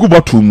hwiegu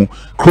bottle mu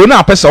krona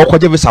apesa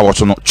okoje visa wo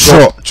so no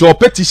cho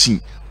petition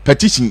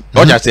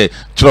oja say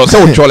cho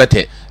say wo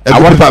cholete I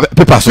want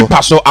paper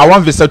so I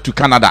want visa to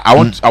Canada I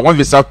want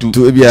visa to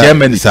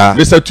Germany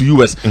visa to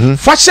US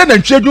fashion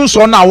and trade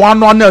Junso na one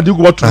na dey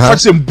go to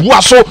fashion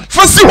bua so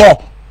fasi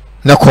ho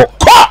na ko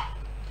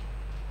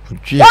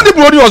what the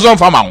body was on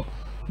farm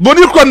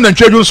boni ko na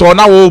trade Junso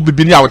na wo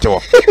bibini a wote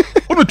ho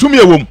wo betumi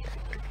ewom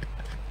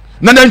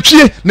na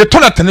nantwie ne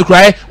toilet ne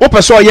krai wo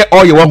pese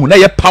oye wahu na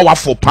ye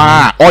powerful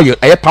pa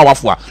oye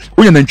powerful a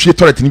wo nantwie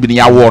toilet ni bi ne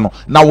yawo no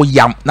na wo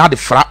yam na de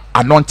fra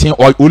anointing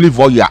oil olive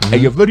oil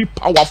a very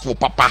powerful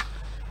papa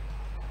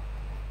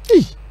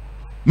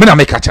me na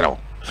make a chero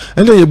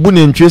ene ye bu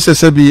nantwie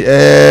sese bi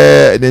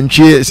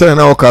nantwie se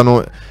na wo ka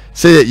no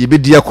se ye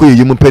bedi akoye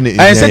yemu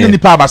pene se ni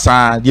pa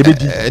abasa ye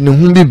bedi ne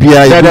hu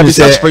bibia ye bu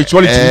se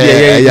spirituality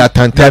ye ya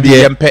tanta bi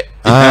yempe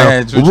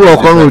ubu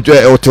okon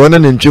o te wona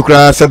nantwie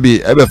kra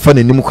sabi ebe fa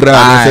nanim kra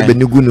na sabi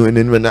ni gu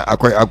no na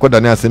akoda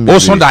ne asem o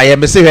son da ye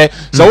me se he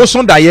se o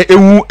son da ye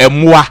ewu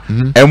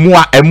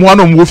emoa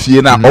no mo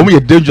fie na o mo ye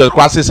dangerous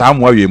kra se sa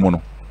amoa we mu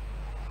no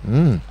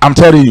I'm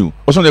telling you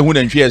o son da hu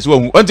nantwie so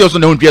hu until o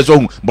son da hu nantwie so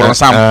hu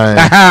boronsam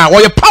o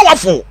ye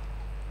powerful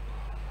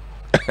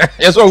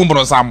yes o hu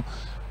boronsam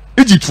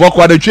Egypt for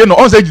kwa nantwie no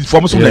on say Egypt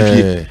for musum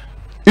nantwie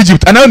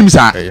Egypt anani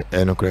misa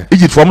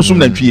Egypt for musum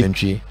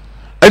nantwie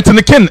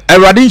entene ken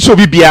erade nso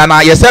bibia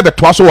na yese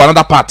beto so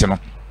another part no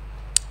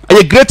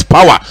a great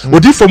power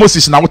odi for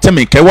Moses na wote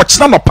me kai watch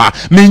na no pa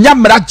me nya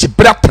mra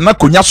gibra tana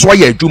konya so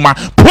ya adwuma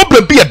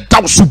problem bi e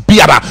daw so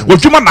biara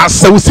odwuma na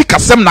asawusi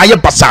kasem na ye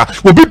basa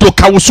obi do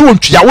ka wo so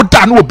ontwia wo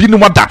da na obi ni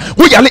moda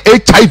wo yale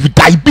HIV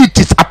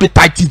diabetes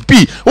hepatitis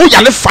B wo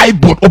yale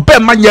fibroid obe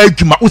ma nya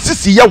adwuma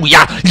osisi ye wo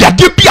ya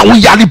yade bia wo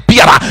yale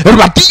biara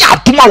erade ya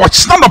adoma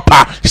watch na no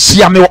pa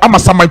hia me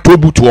amasa man to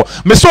butuo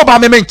me so ba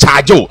me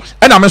charge o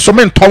na me so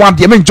me ntowa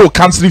de me nje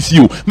cancel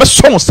few me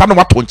so sa no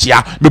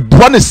watonchia me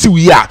bua na si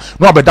wi a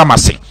no abeda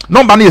mase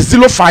number na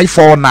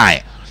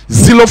 0549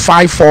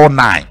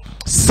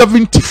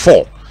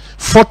 74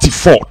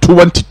 44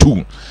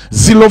 22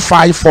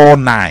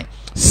 0549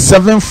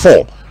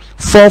 74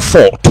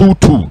 44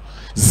 22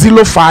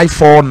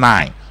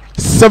 0549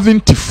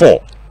 74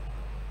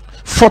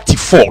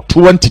 44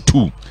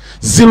 22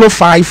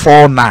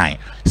 0549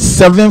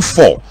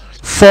 74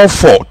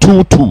 44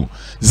 22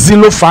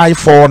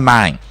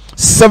 0549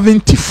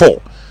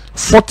 74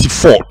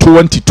 44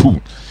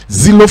 22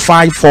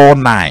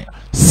 0549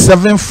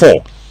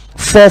 74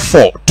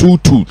 44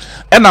 22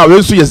 and now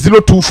also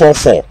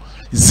 0244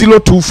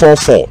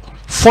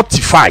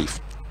 45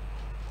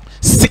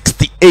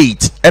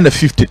 68 and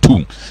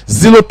 52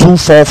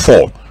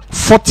 0244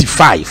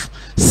 45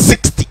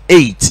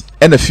 68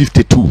 and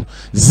 52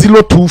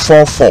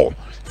 0244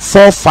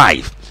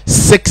 45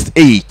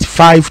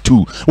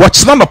 6852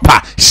 watch na no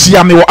pa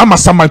hia me wo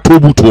amasa man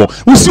tobuto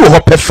usi ho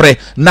pefre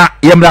na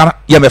yemra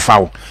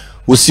yemefawo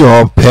usi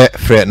ho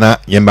pefre na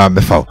yemba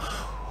befawo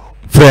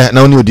fre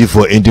na oni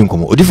odifo endin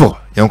komo odifo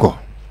yenko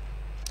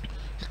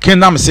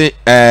kenam se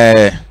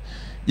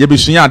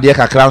yebesunya ade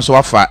kakra nso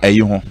afa ayi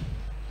ho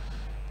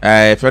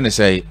friend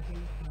say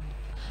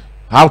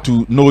how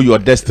to know your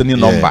destiny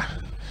number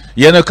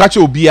yene kache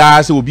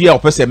obia se obia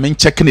opese men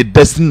check ne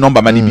destiny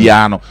number mani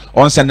bia no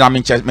on send na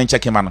men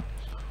check him no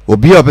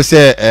obi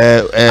opese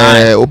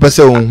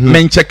opese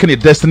men check ne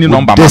destiny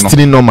number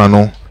destiny number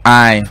no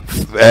ai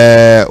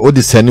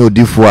odi sene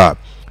odifo a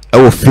e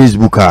wo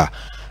Facebook a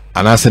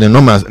anase ne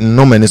number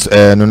no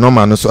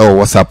number no so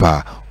WhatsApp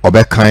a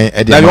obekan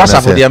e dey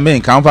WhatsApp dey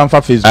men kan fa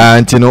Facebook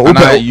antino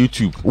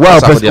YouTube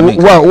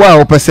wa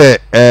opese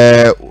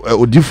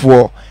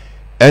odifo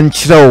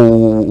enchira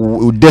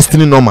o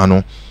destiny number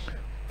no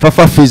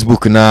fafa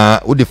Facebook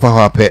na odi fa ho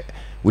ape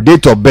o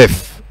date of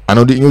birth and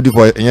odi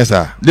for yes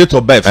date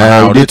of birth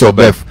date of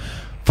birth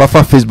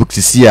fafa Facebook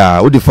sisi a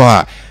odi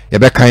fa ye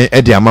be kan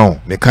e de ama o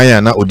me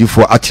kan na odi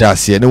for akira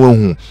ase na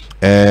wahu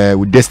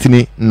with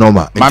destiny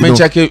number mama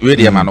check we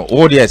dey ma no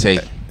o dey say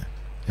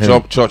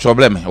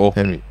problem o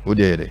Henry o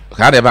dey dey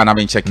ka dey ba na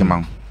me check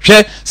ma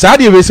hwe sa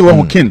dey we say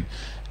wahu kin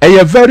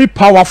a very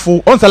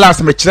powerful on the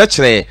last me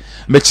kire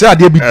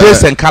ade be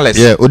days and colors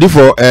yeah odi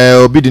for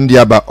obi din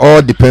dia ba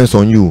all depends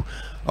on you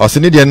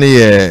osini dia ne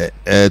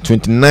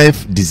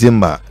 29th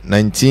December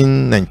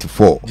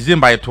 1994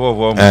 December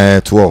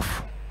 12 12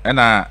 and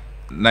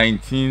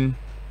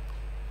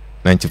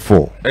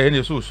 1994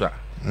 any so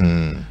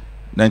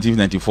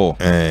 1994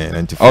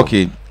 94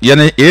 okay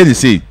yene e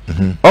say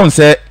on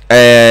say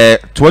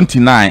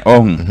 29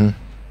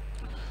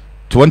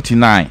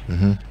 29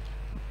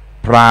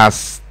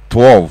 plus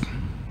 12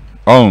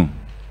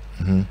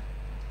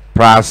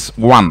 plus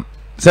 1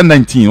 say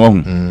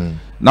 19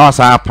 now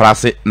asa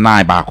plus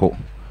 9 bako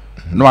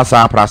no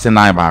asa plus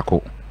 9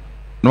 bako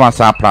no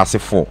asa plus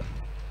 4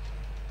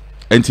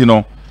 enti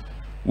no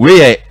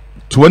we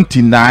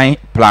 29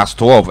 plus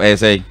 12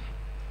 as a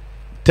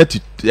 30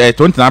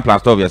 29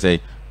 plus 12 as a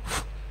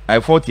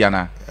 40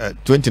 ana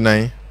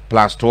 29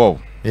 plus 12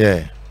 yeah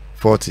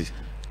 40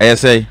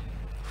 as a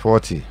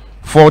 40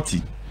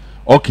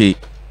 okay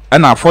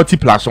and now 40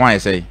 plus 1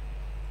 as a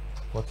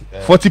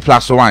 40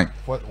 plus 1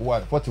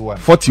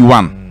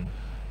 41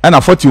 and now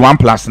 41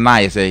 plus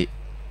 9 is a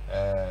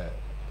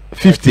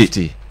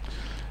 50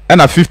 and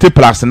now 50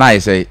 plus 9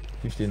 is a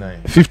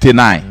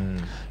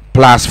 59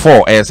 plus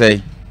 4 is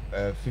a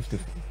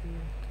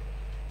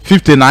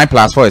 59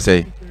 plus 4 is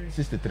a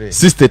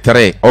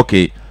 63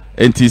 okay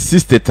and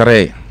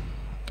 63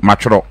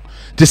 matro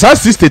this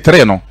is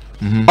 63 no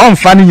on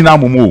funny na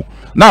mumu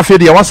na fe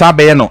de wasa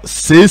be no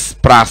 6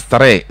 plus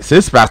 3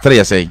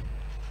 is a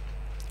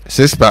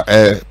 6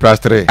 plus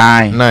 3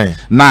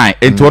 9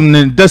 and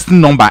one destiny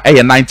number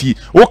 90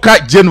 okay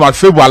January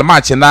February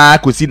March na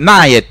kosi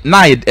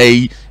 9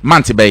 a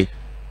month be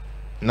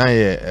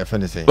 9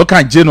 say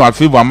okay January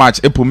February March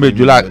April May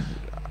July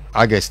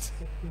August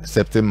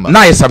September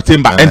 9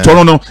 September and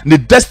no the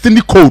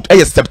destiny code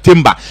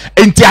September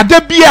and the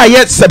other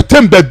bia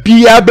September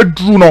bia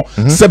bedru no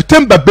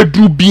September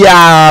bedru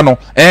bia no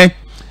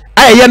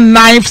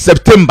 9th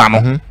September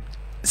no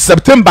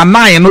September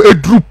 9 no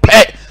edru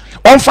pe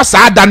on fa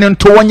sa dan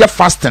nto wonye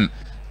fasting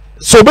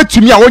so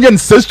betumi a wonye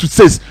 6 to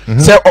 6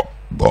 say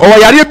o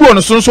yare bi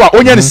on so a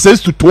wonye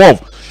 6 to 12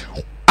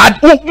 ad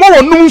mo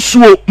wonu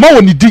nsuo mo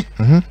woni di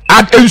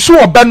ad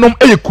nsuo benom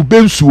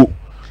kube nsuo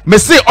me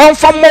say on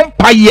fa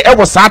mompaye e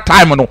wo sa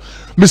time no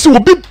me say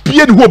obi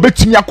bie ne ho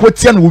betumi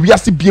akotia na wo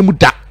wiase bie mu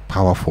da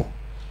powerful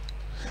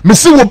me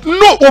say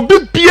obi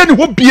bie ne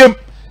ho bie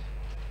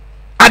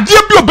ade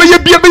bi obeye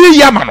bie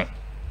yama no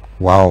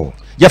Wow.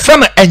 Your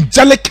friend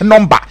angelic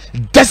number,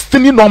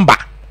 destiny number.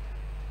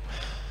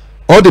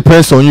 All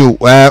depends on you.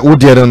 Who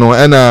did know?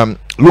 And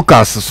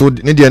Lucas, so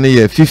near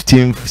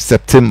 15th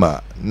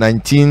September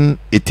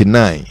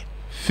 1989.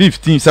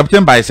 15th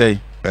September, I say.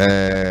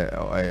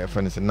 I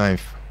find it's the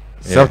 9th.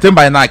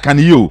 September 9, can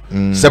you?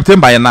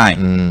 September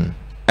 9.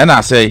 And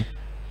I say.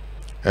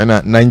 And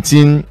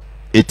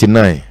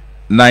 1989.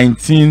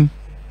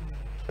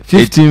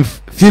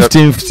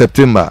 15th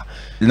September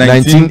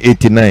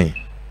 1989.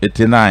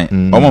 89.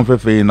 Omo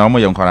fefe na omo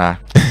yenkora.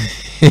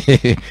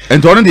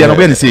 And to the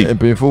no say.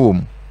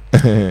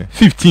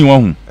 15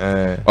 one.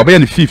 Obey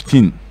the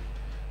 15.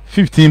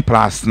 15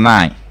 plus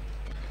 9.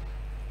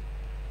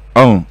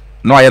 Oh,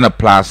 no I am a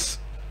plus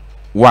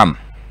 1.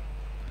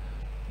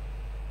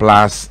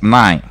 Plus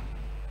 9.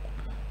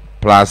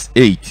 Plus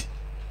 8.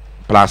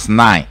 Plus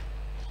 9.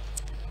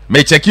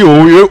 Me check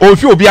you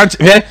if you be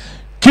here.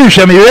 Kill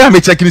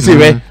me check you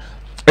say.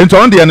 And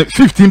to the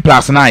 15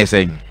 plus 9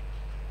 say.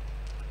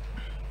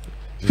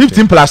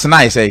 15 plus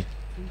 9 say.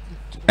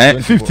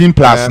 15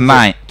 plus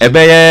 9.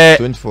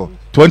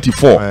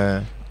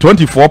 24.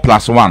 24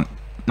 plus 1.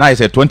 Now I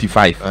say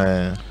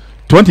 25.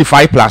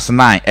 25 plus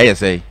 9. I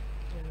say.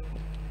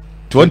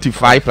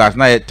 25 plus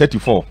 9.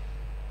 34.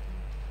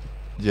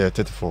 Yeah,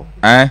 34.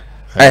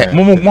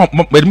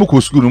 Mo go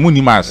school mo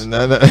ni mas.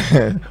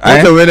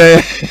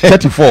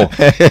 34.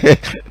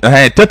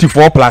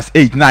 34 plus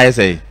 8. Now I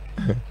say.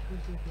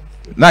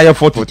 Now you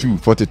 42.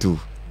 42.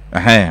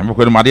 I'm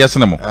going to Maria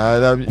Cinema.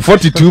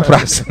 42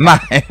 plus 9.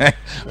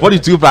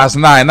 42 plus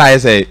 9. Now I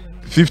say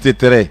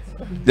 53.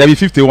 There be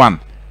 51.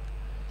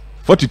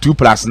 42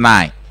 plus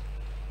 9.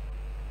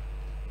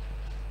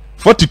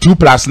 42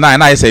 plus 9.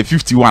 Now I say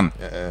 51.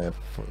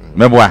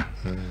 Remember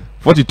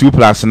 42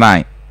 plus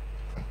 9.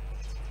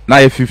 Now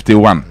I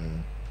 51.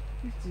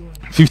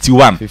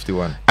 51.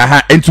 51.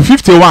 Into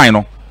 51, you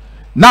know.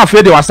 Now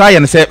for the was I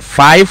and say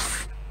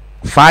 5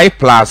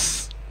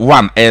 plus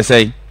 1. I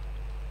say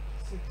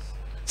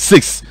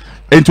 6.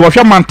 Into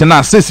a month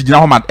now, 6 you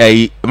know how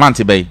a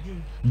month by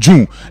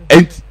June.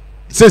 And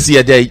says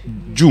here day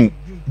June.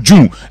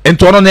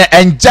 And on an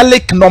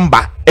angelic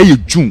number a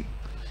June.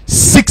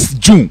 6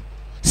 June.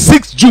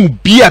 6 June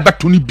beer back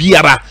to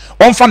Nibiara.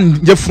 On fan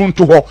ye front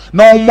to her.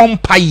 No mom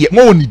pie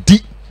mo ni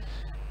di.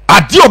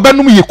 Adi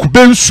obenum ye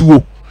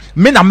kubensuo.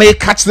 Me na me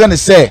catch them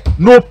say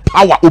no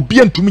power obi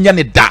antumi nya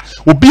ne da.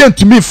 Obi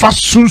antumi fa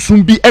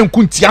sunsun bi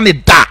enkuntia ne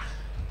da.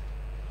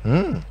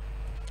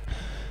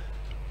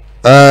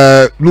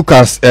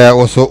 Lucas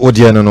also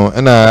Odiano no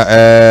and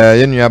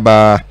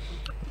yenuaba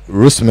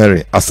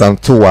Rosemary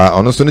Asantoa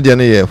on also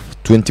the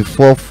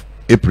 24th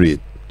April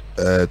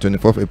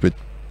 24th April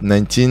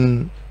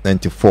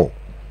 1994.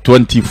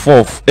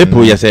 24th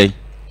April you say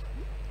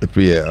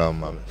April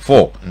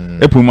 4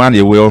 April man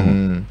you will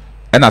and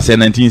I say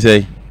 19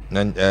 say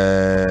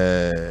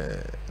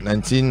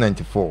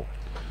 1994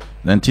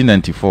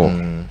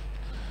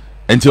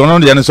 and you know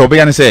the so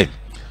be say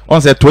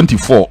on say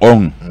 24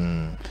 on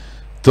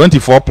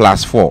 24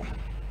 plus 4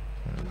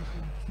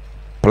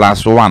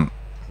 plus 1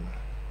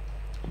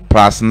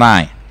 plus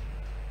 9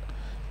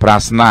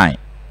 plus 9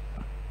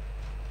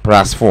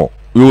 plus 4.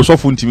 We also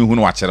fun to me who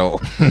watch it all.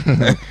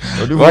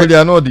 They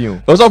are not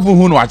you. Also fun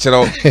who watch it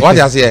all. What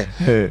you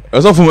say?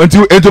 Also fun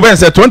into Ben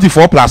say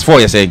 24 plus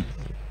 4 you say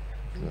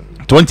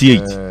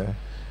 28.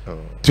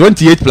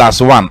 28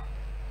 plus 1.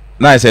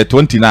 Now I say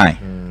 29.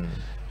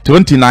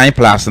 29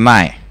 plus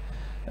 9.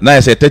 Now I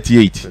say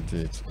 38.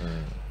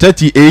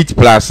 38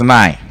 plus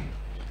 9.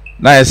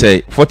 Now I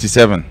say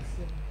 47.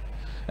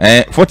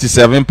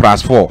 47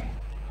 plus 4.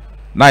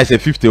 Now I say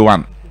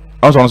 51.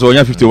 Also,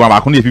 you 51. I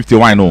couldn't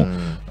 51. No.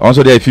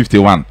 Also, there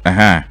 51.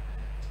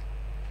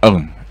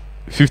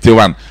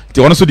 51.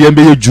 The also the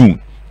NBA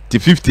June. The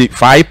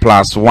 55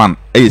 plus 1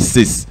 is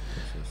 6.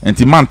 And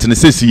the month and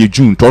 6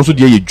 June. Also,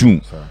 the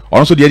June.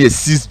 Also, the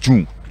 6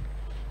 June.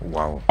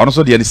 Wow.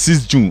 Also, the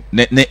 6 June.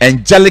 The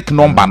angelic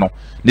number no.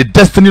 The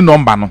destiny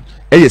number no.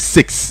 Is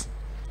 6.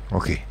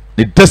 Okay.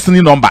 The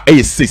destiny number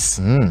is 6.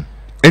 And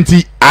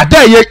the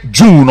other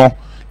June no.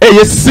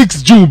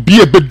 6 June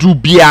be a bedroom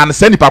be and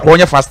send it back on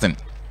your fasting.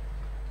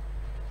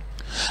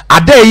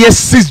 Ade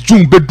 6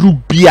 June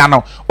bedroom be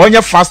now on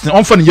your fasting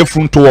on your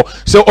front door.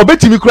 So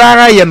obeti mi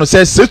kura ya no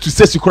say 6 to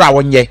 6 kura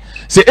wonye.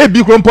 Say e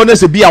bi krompo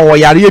se bi a wo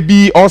yare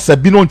bi or se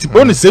bi no nti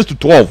on 6 to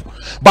 12.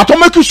 But o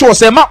make sure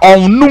say ma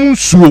onum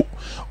suo.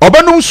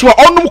 Obenum suo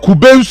onum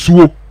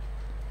kubensuo.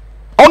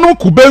 Onum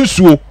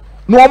kubensuo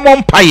no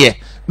omom paye.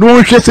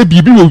 No hwe se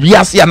bibi wo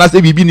wiase ana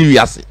se bibi ni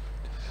wiase.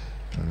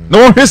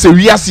 No hwe se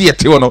wiase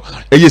yete wono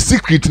e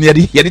secret ni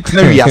ye de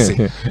tena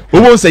wiase.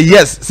 O won say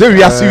yes se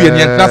wiase wie ni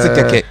tena se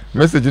keke.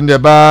 Message in the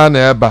ba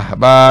na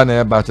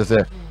eba to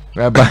say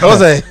eba. O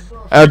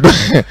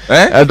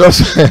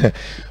say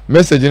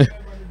message in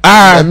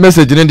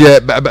message in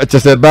the to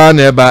say ba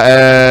na eba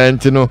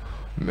ntino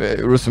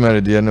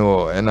Rosemary de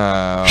no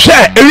na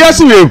share e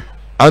wiase we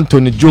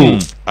Anthony Joe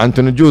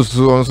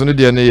so on so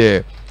de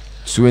na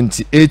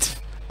 28th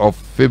of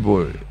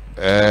February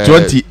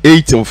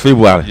 28 of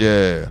February.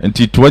 Yeah.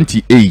 Until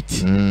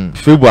 28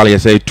 February, I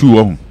say 2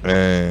 on.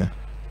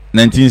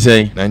 19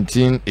 say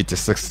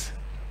 1986.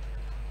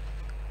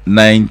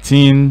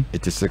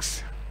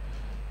 1986.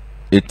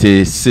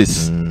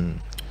 86.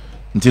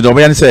 Until the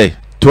way say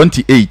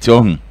 28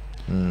 on.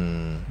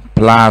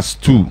 Plus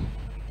 2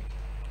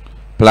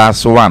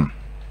 plus 1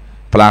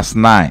 plus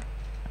 9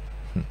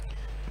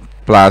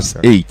 plus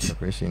 8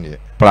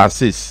 plus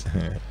 6.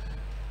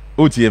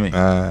 Oh, dear me.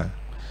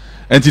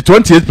 And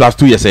 28 plus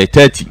 2, you say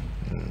 30.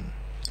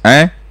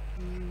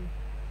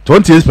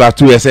 28 plus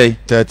 2, you say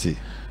 30.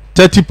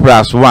 30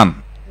 plus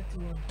 1,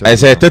 I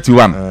say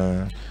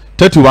 31.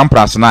 31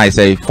 plus 9, I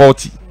say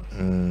 40.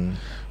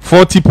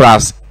 40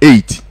 plus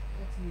 8,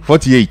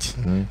 48.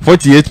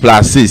 48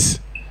 plus 6,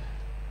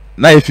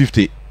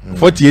 50.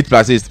 48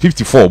 plus 6,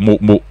 54.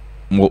 Mo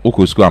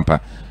oko squampa.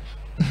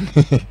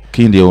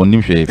 King de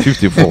onim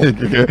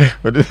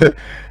 54.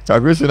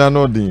 Calculation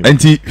no din.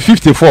 And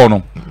 54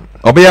 no.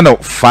 Obey no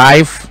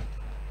 5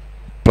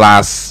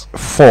 plus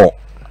 4,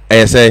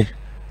 I say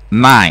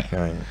 9.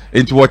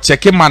 Into what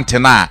checking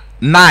mountain 9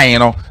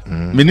 no.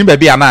 Meaning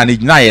baby ana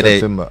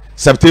 9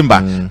 September.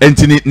 And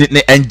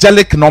the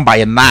angelic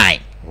number 9.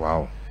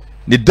 Wow.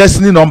 The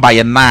destiny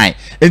number 9.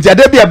 And the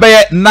day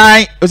be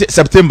 9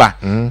 September.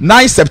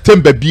 9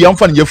 September be on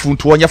fan ye fun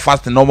to on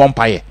fast no one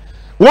pie.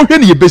 Wo hwe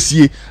ne ye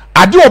besie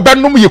ade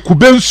obenom ye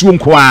kube nsuo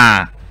nko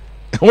a.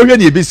 Wo hwe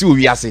ne ye besie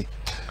owiase.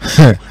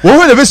 Wo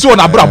hwe ne besie on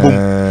abrabom.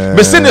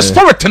 Me say the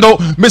spirit no,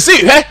 me say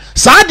hwe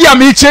saa dia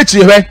me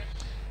chechi hwe.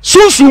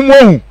 Sunsu mu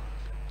ohu.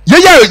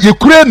 Ye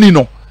kura ni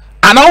no.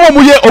 Ana wo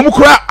mu ye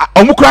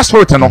omukura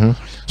spirit no.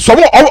 So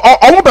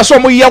omo be so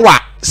omo ye wa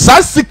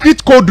sa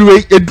secret code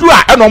we edu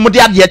a eno omo de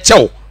ade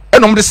chew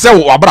eno omo de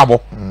sew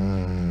abrabo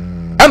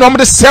eno omo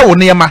de sew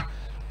neema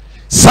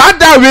sa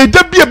da we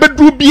da bia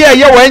bedu bia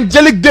ye wa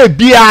angelic day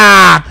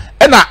bia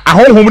ena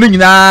ahohom ni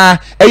nyina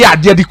eye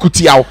ade de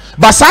kutiawo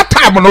ba sa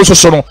time no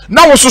so no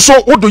na wo so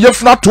wodo ye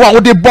funa to a wo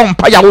de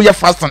bompa ya wo ye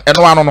fasting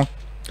eno ano no.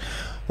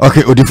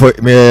 Okay, Odifo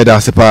me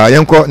da sepa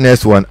yenko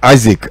next one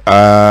Isaac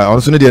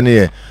onso ne de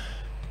ne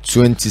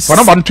 20 for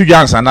number 2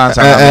 jans and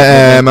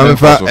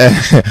mamfa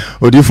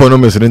Odifo no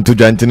meso ntu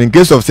jantin in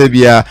case of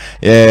Sabia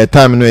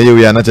time no ye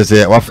we na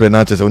chese wa frɛ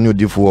na chese oni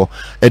Odifo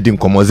edim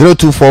komo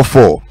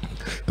 0244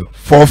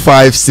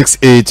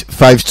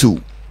 456852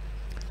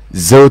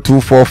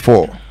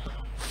 0244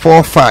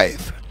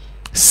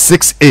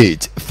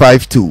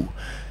 456852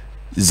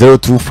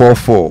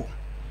 0244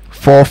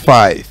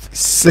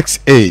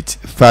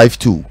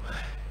 456852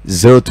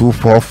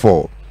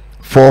 0244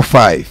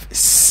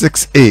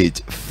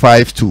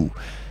 456852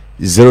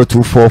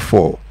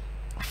 0244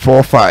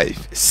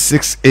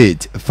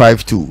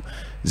 456852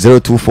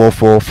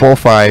 0244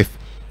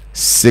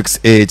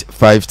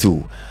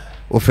 456852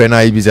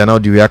 ofrena ibiza na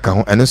odi aka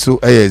ho eno so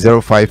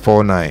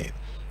 0549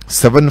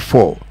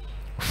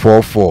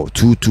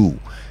 744422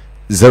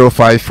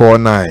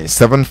 0549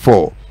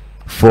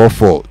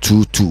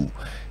 744422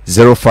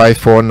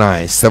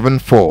 0549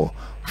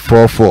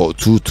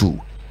 744422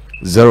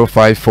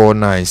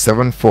 0549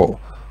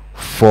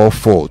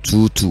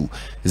 744422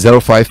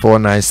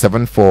 0549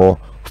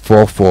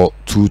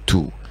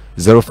 744422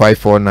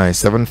 0549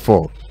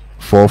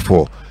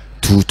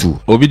 744422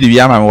 Obi di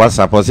biya ma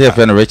WhatsApp o say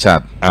friend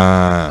Richard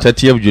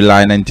 30th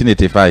July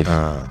 1985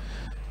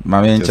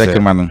 Mama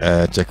check man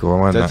check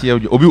one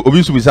 30th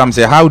Obi so be sam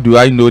say how do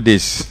I know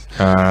this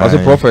as a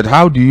prophet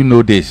how do you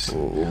know this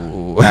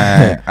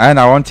and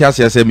I want to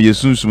say me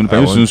sunsun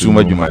pa sunsun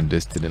adwuma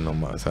destiny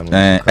normal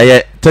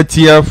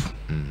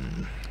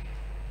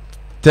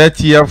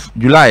 30th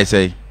July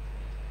say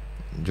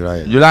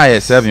July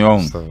 7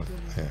 on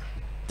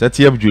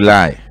 30th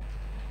July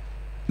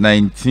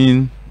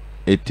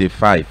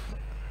 1985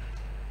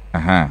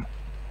 and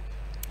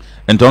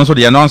also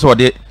the announce what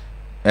the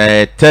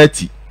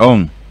 30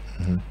 on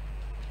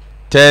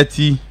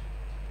 30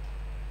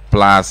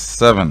 plus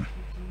 7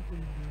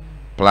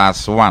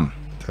 plus 1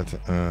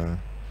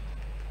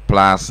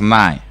 plus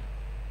 9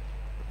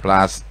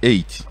 plus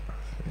 8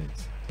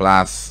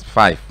 plus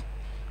 5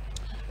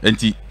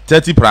 and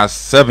 30 plus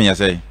 7 you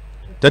say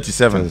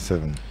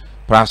 37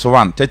 plus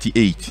 1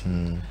 38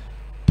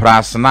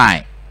 plus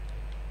 9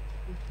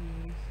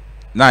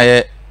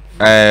 now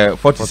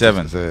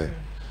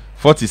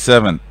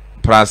 47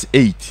 plus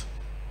 8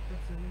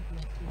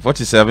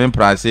 47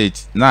 plus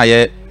 8 now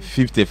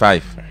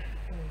 55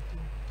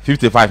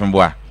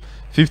 mboa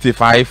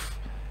 55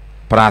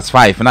 plus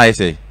 5 now you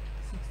say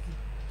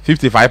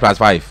 55 plus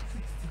 5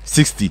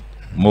 60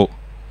 mo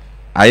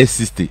I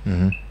 60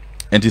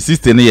 and the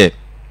 60 near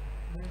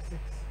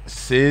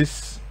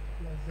 6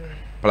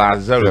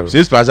 plus 0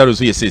 6 plus 0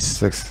 so you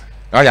 6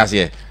 oh yes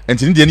yeah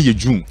and in the end you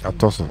June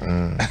atoso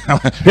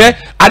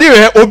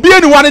ade obi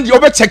anyone dey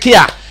over check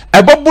here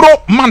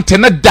ebobro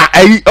mountain da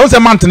o say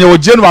mountain o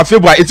January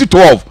February it's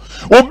 12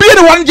 obi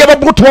anyone dey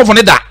ebobro 12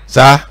 ne da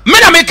sa me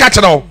na me catch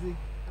no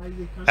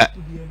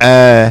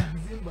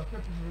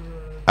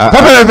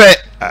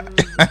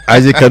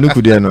Isaac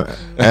Kanuku dey no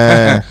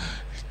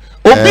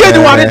obi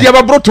anyone Ewurade de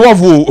ba bro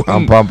 12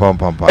 pam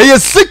e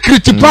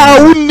secret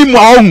pa wonni mu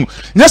ahun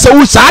nya se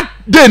wo sa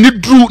de ni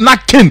dru na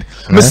king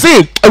me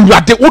say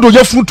Ewurade wo do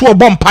ye fruit wo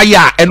bompa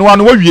ya eno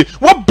anu wawie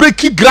wo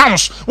break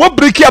grounds wo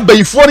break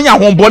abayifo ni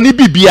ahonboni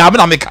bibia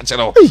na me ka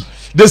kire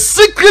the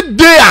secret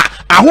there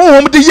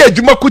ahonhom de ye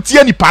adwuma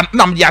kotie nipa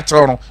na me ya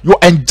kire no your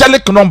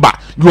angelic number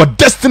your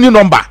destiny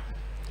number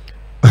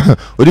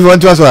odi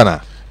want to aswana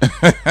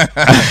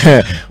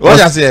what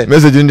you say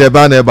message in the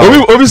banner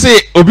about obi say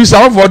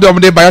for them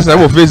dey buy us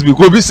on Facebook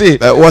obi say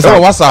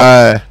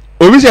WhatsApp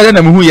obi say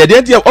na me hu ye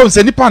dey o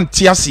say nipa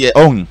ntia ase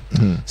on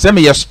say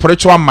me your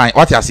spiritual mind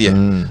what you say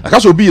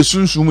aka so obi ye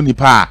sunsum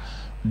nipa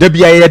da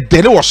bia ye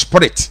dele wo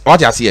spirit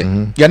what you say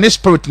ye ne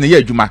spirit na ye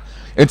adwuma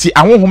enti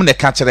ahonhom ne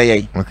ka kire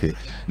ye okay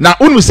na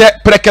unu se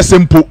prekese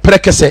mpo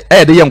prekese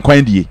de ye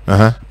nkwan die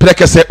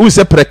prekese u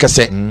se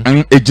prekese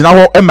ejina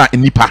ho ema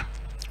nipa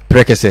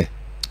prekese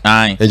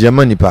ai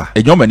ejema nipa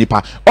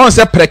on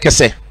se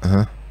prekese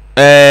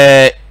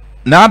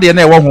na de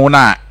na e wo ho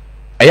na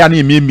eya na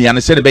emiemia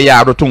na se de be ya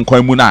adoto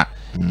nkwan mu na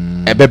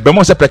ebebe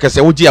mo se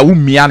prekese wo gi a wo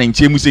mia na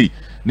nchemu sei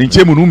na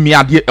nchemu no mia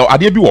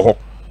ade bi wo ho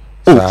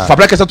o fa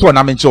prekese to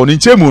na menche o na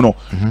nchemu no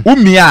wo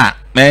mia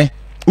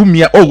wo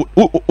mia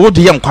o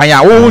de ye nkwan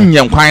a wo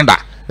nye nkwan da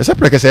se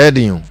prekese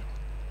edin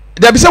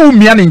da bi se wo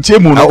mia na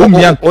nchemu no wo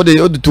mia o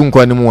de tu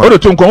nkwan ni mu o de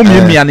tu nkwan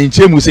wo mia na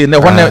nchemu sei na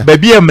ho na ba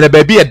bi emre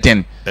ba bi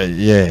eden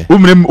yeah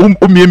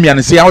umie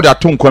ne se ya wo da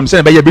to nkwam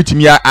se be ya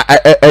betimi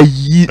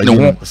ayi ne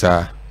ho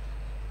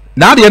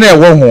na de na e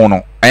wo ho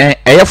no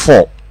eye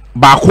for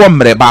ba ko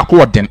mre ba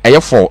ko den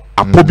eye for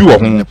apo bi wo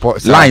ho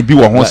line bi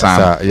wo ho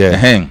sa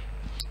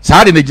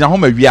sa de na gina ho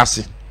ma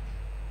wiase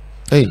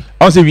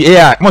on se wi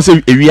mo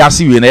se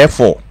wiase wi na eye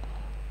for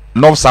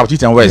north south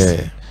east and west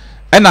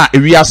na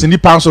wiase ni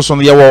pan so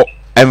no ye wo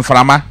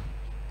emframa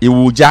ye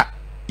wo ja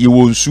ye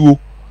wo nsuo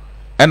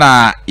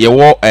na ye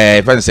wo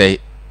fan say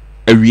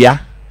awia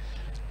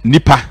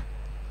nipa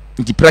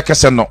nti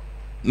prekese no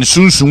ne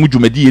sunsun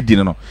dwumadi edi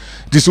no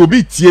nti so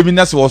obi tie mi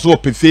na se wo so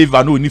pe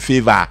favor no ni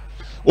favor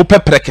o pe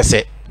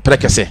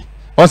prekese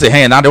on se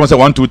hen na de on se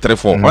 1 2 3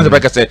 4 on se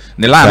prekese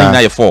ne line na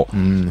ye 4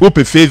 o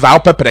pe favor o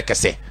pe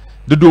prekese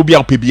dodo obi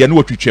a pe bia na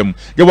watwetwam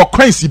ye wo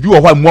kwansi bi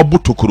wo ho amu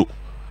abotokoro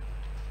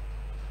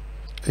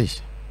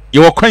ye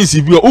wo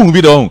kwansi bi o hu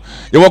bi do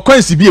ye wo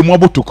kwansi bi emu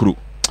abotokoro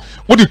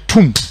wo de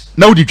tum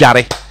na wo de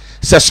dware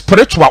se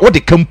spiritual wo de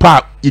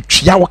kampa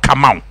etwia wo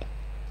kamau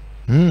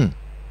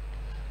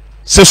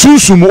se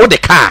sunsum wo de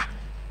ka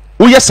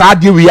wo ye sa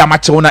ade wi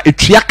amache wo na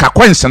etwia ka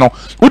kwense no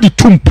wo de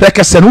tum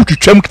prekese no wo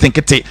twetwam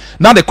kitenkete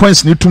na de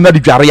kwense ni tum na de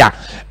dware ya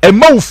e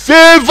ma wo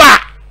favor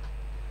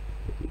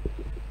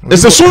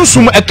se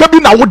sunsum e ka bi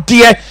na wo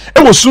de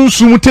e wo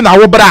sunsum ti na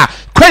wo bra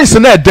kwense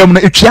na edam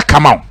na etwia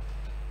kamau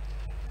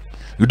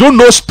you don't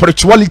know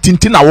spirituality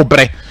nti na wo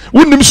bre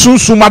wonim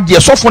sunsum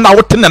ade sofo na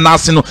wo tene na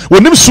ase no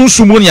wonim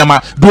sunsum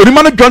oniama do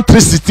onima no John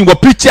 3:16 wo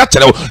preach a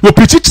kire wo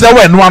preach kire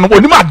wo eno ano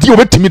wonim ade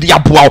obetimi de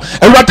aboa wo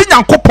Ewurade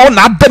Nyankopon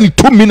na ada ni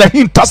tomi na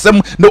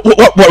hintasem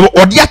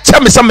wo de a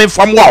cheme se me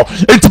fam wo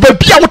enti ba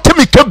bia wo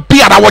temi ka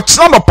bia na wo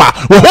kire no pa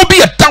wo ho bi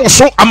eda wo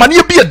so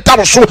amane bi eda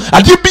wo so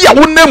ade bi a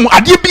wo nam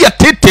ade bi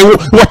tete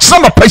wo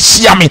kire no pa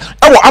hia me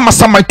e wo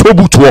amasama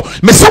tobuto wo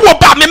me se wo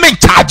ba me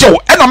charge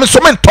wo e na me so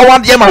me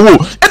ntowade ma wo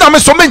e na me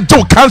so me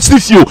nje cancel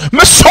fio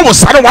me so wo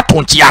sare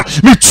watontia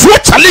me true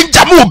challenge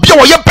am obi a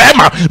wo ye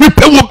bema me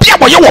pe wo bi a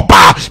wo ye wo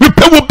ba me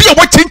pe wo bi a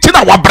wo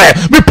chinchina wa bre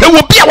me pe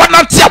wo bi a wo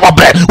nantia wa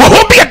bre wo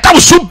ho bi a da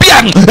so bi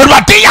an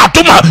Ewurade ya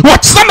doma wo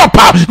tsana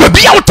pa me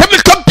bi a wo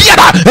temika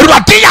biara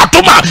Ewurade ya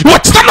doma wo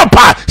tsana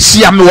pa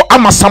sia me wo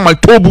amasama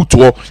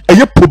tobuto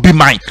eye pobi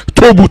man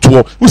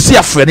tobuto wo si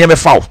afre ne me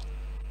fa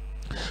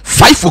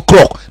 5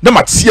 o'clock na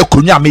matsia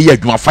konya me ye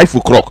adwuma 5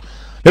 o'clock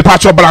me pa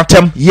cho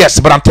brantem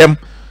yes brantem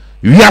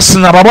wiase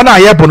na baba na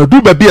ye bono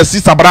du ba bi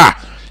asisa bra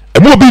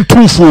emo bi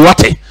tufu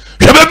wate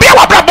hwe be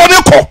wa bra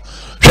bono ko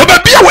hwe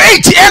be wa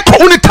 88 ko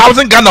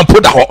 1000 Ghana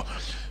poda ho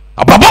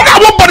ababa na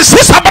wo bone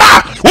sisa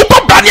bra wo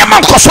ba ne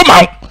man ko so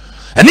ma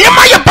ene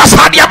ma ye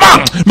basa de man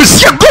me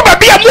sie go ba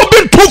bi emo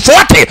bi tufu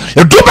wate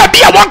du ba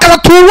bi a won kala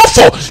tu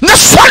wofo ne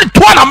sori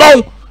to na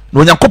mo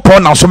no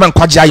Nyankopon na so men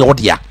kwaje aye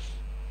odea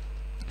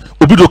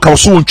obi do ka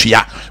so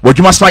ntwia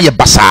wadwuma sma ye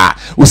basa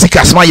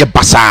osika sma ye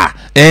basa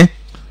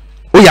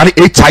o yare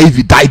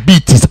HIV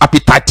diabetes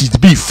hepatitis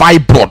B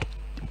fibroid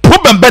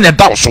problem ben e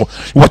daw so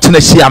what na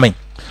hia me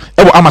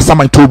e wo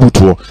amasama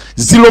tobuto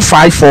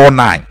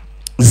 0549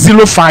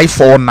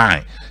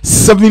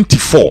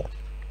 74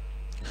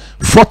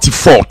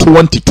 44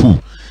 22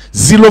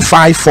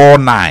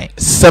 0549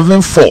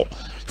 74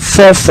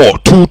 44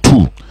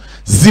 22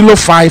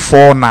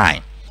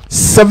 0549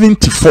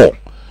 74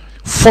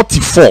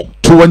 44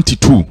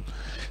 22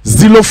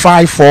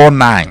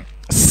 0549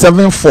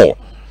 74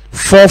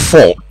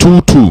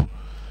 4422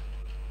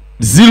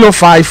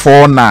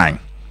 0549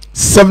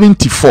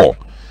 74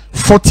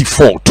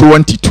 44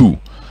 22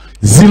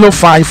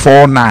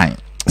 0549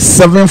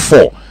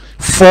 74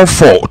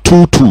 44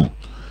 22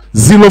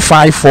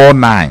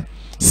 0549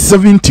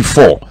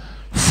 74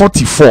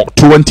 44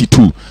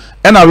 22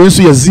 and I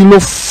also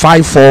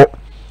 054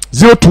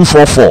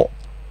 0244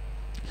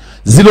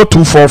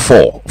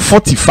 0244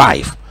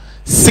 45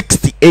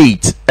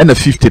 68 and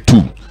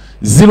 52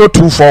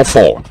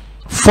 0244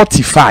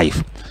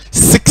 45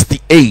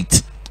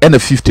 68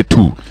 and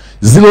 52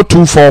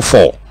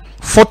 0244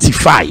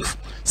 45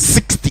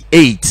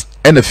 68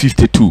 and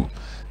 52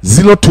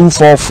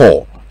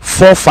 0244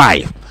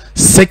 45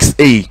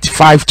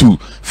 6852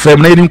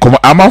 feminating come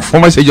amount for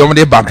my say you man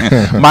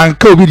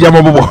ko bi dia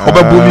mo bobo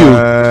obabu mi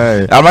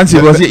o amanti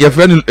go say your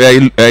friend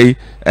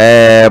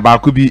ba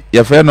ko bi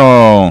your friend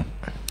no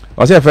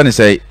o say your friend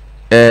say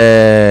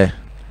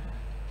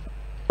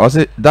o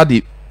say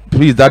daddy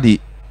please daddy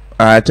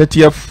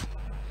 30th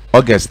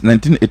August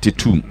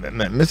 1982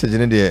 message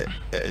in there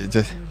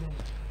just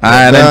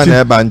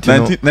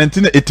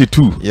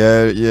 1982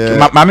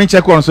 yeah mama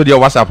check on so the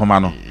WhatsApp ma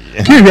no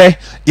kiwe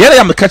yere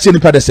ya meka che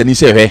nipa de sani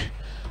se hwe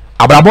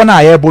abrabo na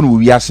ayebo no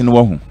wi ase no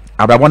wahu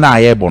abrabo na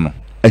ayebo no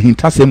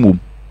ahinta semom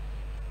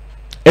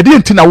edi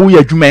enti na wo ya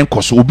adwuma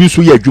enkoso obi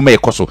so ya adwuma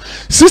ekoso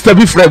sister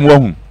bi frame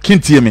wahu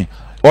kintie me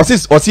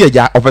osi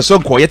eja ofeso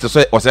nko yete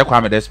so ose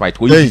kwa me despite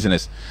wo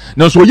business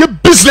no so ye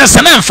business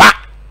na mfa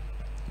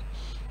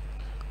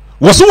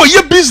woso wo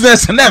ye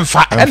business na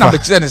mfa e na be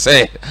kire ne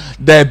say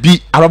da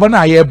bi abrabo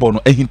na ayebo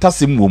no ahinta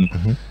semom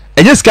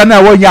enye sika na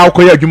wo nya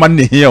akoya adwuma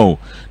ne hia o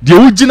de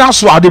ugina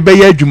so ade be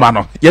ya adwuma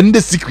no ye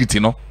nde secret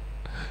no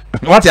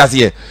what you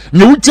say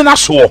me ugina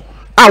so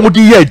a wo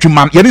de ya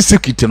adwuma ye ne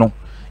secret no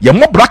ye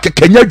mo bra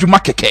keke nya adwuma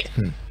keke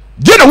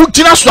de na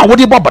ugina so a wo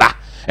de bobra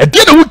e de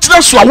na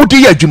ugina so a wo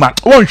de ya adwuma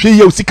won hwe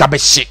ye osika be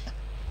hye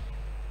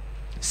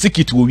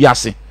secret wo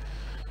wiase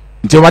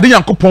nti wade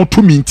yankopon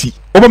tumi nti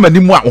oba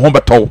manimu a ho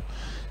beto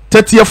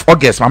 30th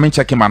August ma men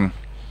check man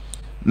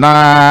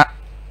na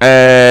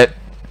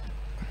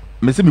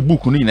me say me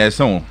book no ina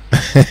ese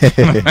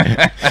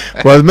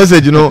was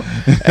message you know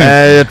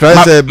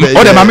try say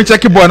o de ma me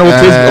check boy no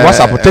Facebook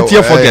WhatsApp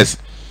 30th August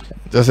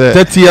just say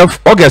 30th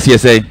August you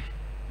say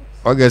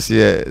August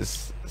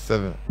yes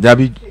 7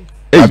 Jabi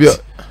 8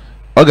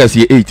 August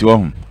 8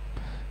 wo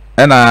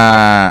and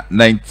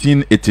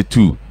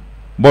 1982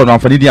 boy no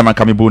fani dia man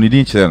kam bo ni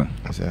din kire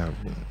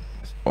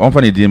on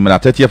fani dia na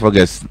 30th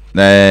August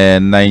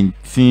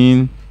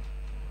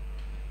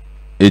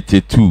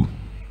 1982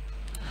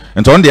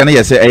 and on the end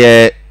you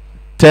say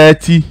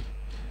 30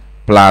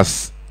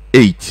 plus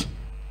 8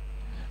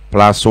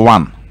 plus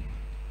 1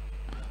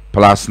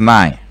 plus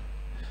 9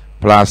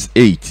 plus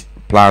 8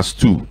 plus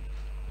 2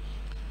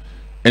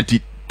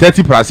 and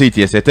 30 plus 8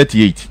 you say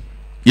 38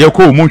 you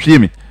ko mo hwe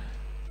me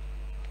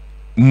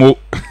mo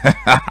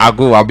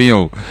ago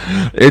abin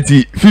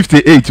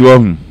 58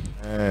 wo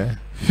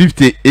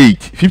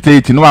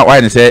 58 no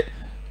why say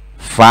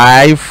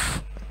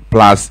 5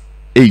 plus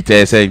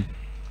 8 say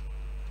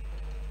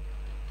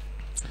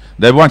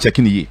the one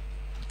checking the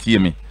hear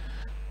me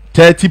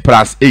 30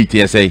 plus 8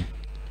 yes say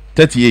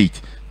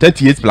 38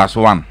 plus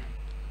 1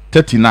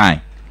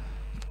 39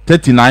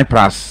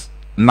 plus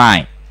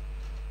 9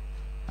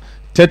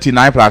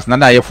 39 plus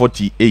 9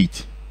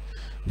 48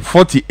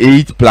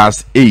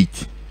 plus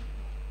 8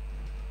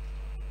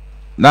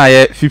 now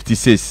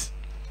 56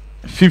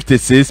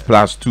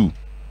 plus 2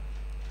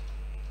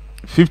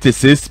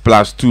 56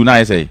 plus 2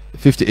 now say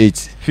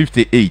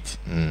 58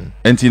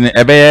 and in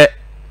ebe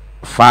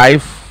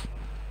 5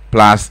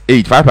 plus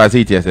 8 plus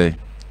 8 yes say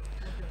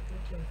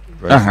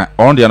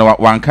on the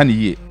one can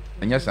ye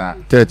and yes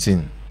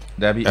 13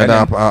 there be and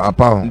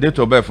a date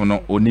of birth no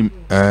onim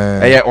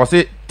or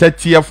say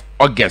 30th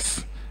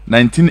August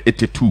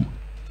 1982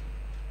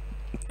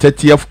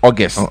 30th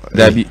August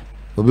there be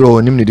obi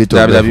onim ni date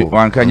of birth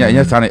one can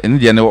yes and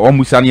the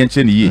almost an yen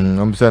ye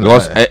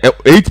because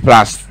 8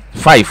 plus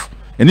 5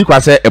 and you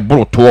can say a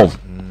bro 12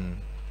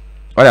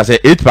 or I say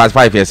 8 plus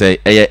 5 yes say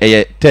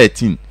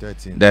 13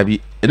 there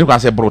be and you can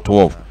say bro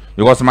 12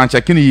 because man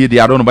checking ye the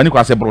I don't know but you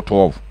can say bro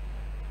 12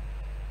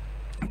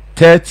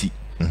 30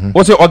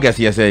 what's your August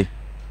yes say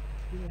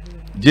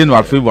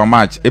January February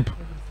March April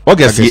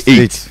August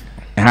 8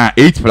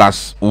 8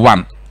 plus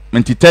 1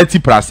 30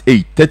 plus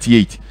 8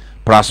 38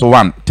 plus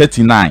 1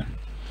 39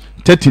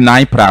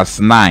 plus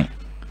 9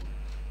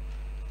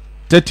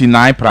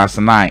 39 plus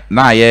 9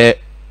 now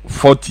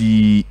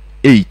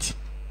 48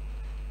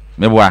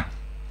 maybe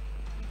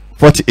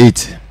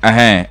 48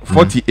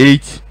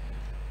 48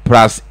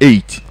 plus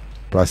 8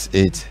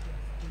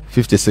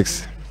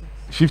 56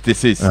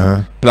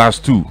 plus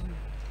 2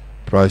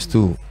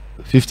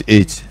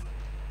 58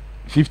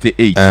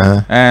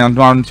 and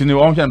one to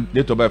know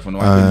date of birth no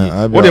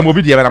what dem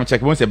obi dey am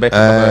check won say birth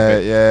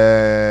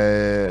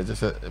yeah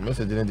just a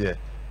message in there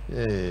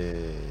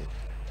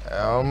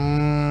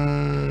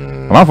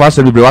ma for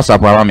say be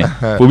WhatsApp ara me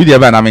obi dey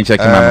am check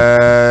man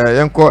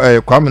yenko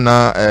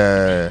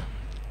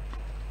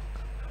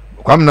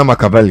Kwamna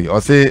Makaveli or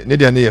say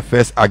near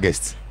 1st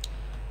August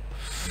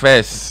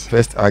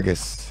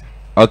August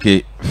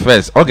okay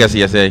 1st August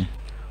you say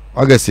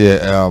August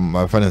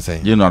my friend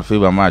saying January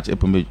February March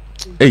April May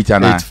 8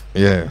 and 9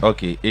 yeah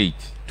okay 8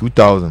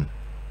 2000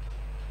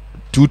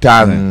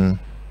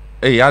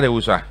 hey how they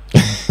was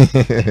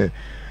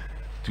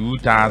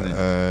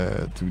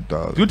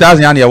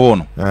 2000 and you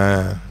won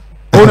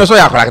Oh no so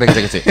ya kra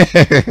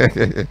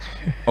kete.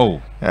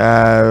 Oh.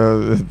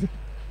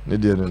 Ne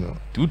dia no.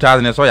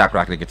 2000 so ya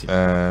kra kete.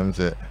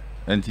 Say.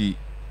 Anti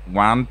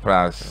 1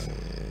 plus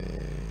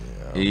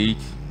 8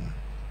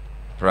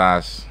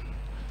 plus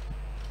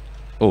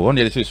oh on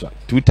the other side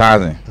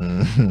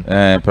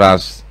 2000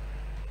 plus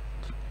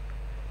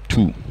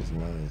 2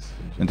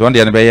 and on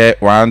the other be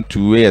 1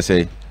 2 we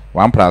say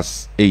 1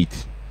 plus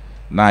 8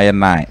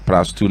 9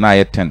 plus 2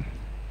 9 10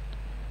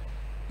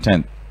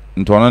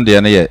 and on the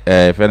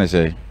other finish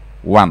say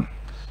 1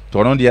 to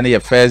on the other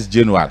 1st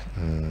January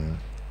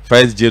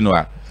 1st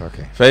January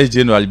okay 1st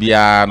January be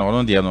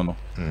on the other no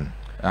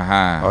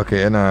aha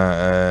okay and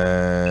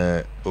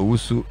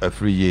owusu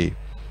every year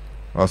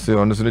also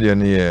on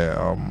the year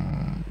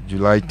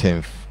July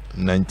 10th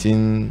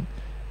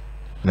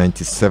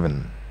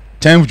 1997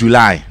 10th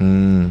July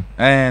and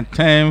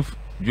 10th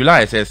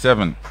July say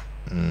 7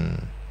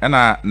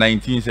 and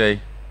 19 say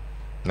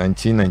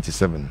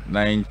 1997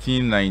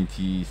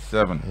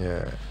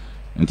 yeah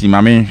nti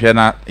mame hwe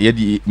na ye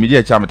di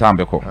media cha metam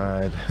beko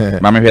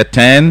mame hwe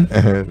 10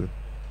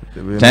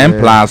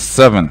 plus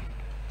 7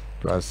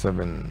 plus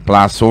 7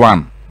 plus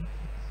 1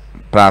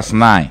 plus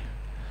 9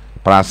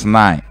 plus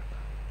 9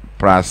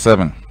 plus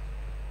 7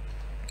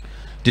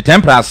 the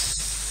 10 plus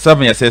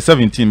 7 you say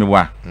 17 me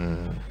wa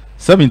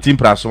 17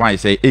 plus 1 you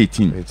say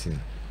 18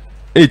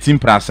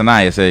 plus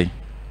 9 you say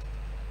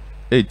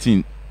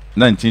 18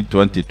 19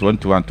 20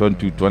 21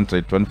 22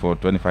 23 24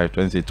 25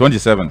 26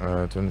 27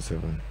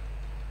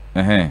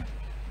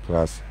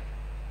 plus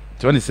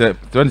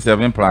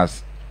 27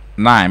 plus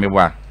 9 me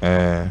wa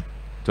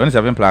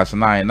 27 plus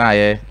 9 na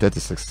ye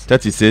 36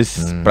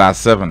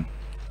 plus 7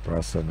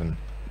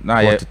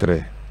 na ye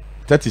 43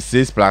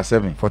 36 plus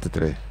 7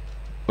 43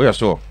 oh yeah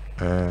sure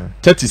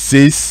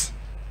 36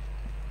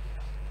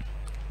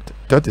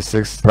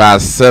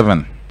 plus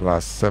 7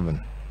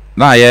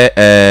 na ye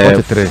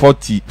 43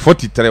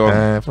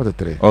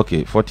 43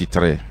 okay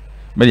 43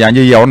 me ya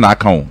nye ya o na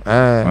aka o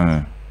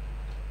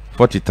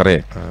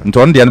 43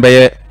 nto on de be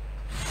ye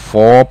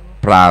 4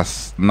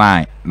 plus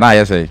 9 na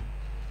ye say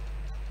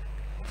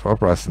 4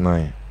 plus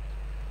 9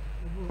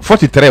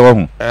 43 wa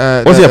hu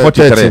o say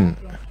 43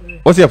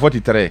 o say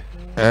 43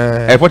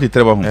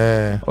 43 wa hu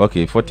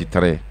okay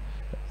 43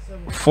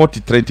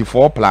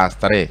 24 plus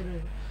 3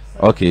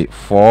 okay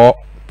 4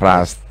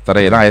 plus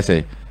 3 na ye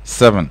say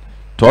 7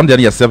 to on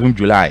the 7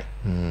 July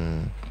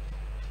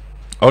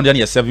on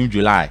the 7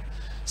 July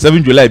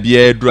bi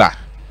e dura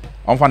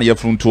on fa na ye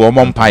fruntu o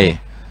mo mpaye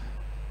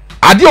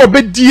ade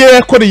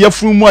obedie ko de ye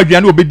frun mu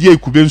aduane obedie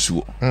ekube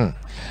nsuo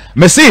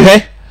me see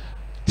he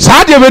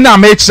saade we na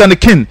make sure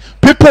kin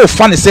people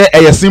fan say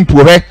e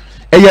simple he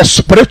e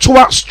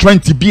spiritual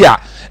strength bia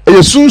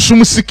e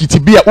sunsum sikiti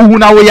bia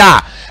uhuna wo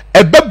ya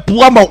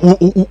ebebua ma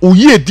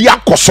uye di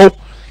akoso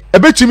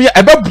ebetumi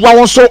ebebua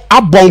won so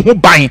abon ho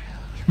ban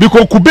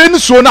because kube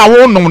nsuo na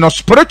wo nom no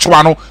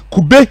spiritual no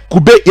kube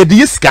ye de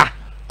yiska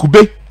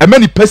kube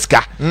emani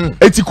peska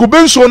eti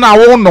kube nsuo na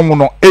wo nom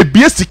no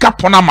ebie sika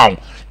pona ma wo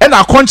e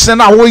na konchene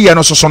na wo ye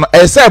no soso no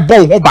e say bo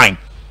ho ban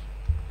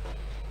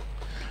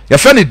your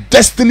friend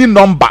destiny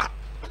number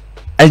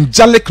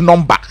angelic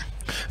number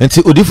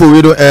enti odifo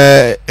we do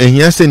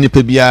ehia se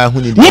nipa bia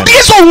hu ni dia wo bi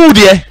so hu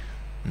de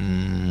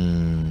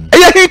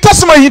eya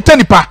hitasema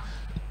hitanipa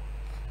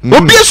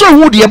wo bi so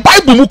hu de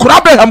bible mu kura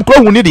Abraham kura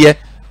hu ni de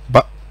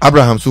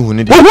Abraham so hu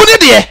ni de wo hu ni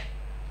de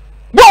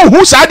wo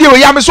hu sa de o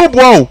ya me so bo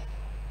o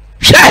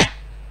hwe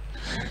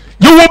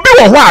you will be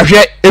wo ho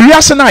ahwe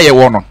ewiase na ye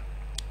wo no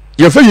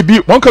ye fa yi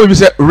bi won ka bi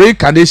say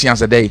reincarnation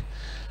as a day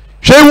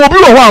hwe wo bi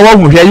wo ho a wo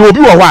hu hwe ye wo bi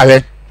wo ho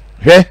ahwe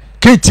hwe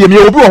kentie me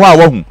wo bi wo ho a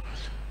wo hu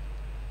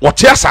wo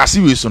te asase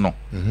we so no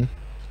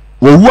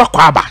wo wu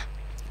akwa aba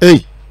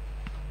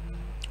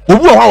wo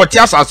bi wo ho a wo te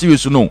asase we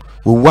so no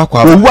wo wu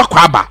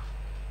akwa aba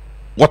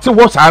wo te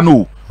wo sa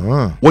no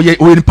wo ye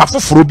ni pa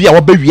foforo bi a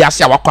wo ba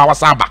wiase a wakwa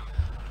wasa aba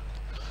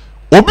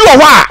obi wo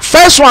ho a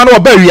first one no wo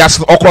ba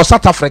wiase okro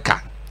South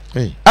Africa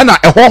ana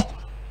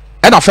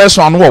ana first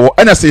one no wo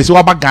ana say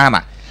wo ba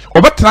Ghana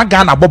obetena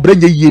Ghana bobre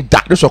nye yie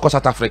da de so okro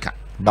South Africa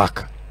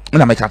back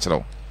na make catch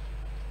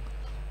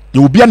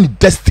you obi an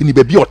destiny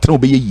baby o tena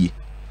obeye yie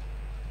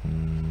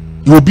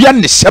you obi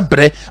an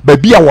sebre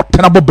baby a wo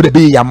tena bobre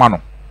be ya ma no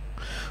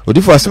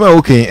odifo asema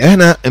okay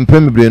na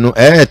empremebre no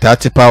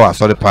tati power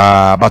sorry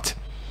pa but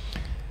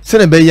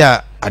sene be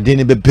ya ade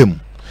ne bebem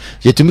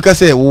yetumi ka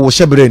say wo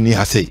hyebre ni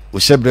ha say wo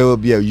hyebre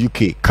obi a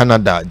UK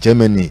Canada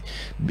Germany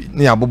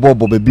ni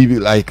abobo baby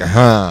like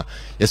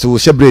yes wo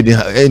hyebre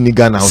ni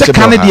Ghana wo hyebre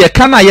Canada ye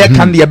kana ye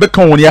kan ye be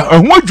kan woni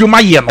ehun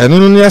adwuma ye no eno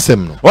no ni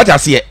asem no what I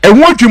say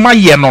ehun adwuma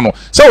ye no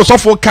say wo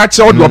sofo catch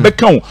o de be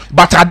kan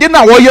but ade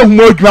na wo ye ehun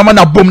adwuma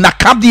na bom na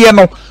kade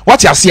no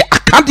what I say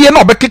akade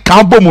na obeke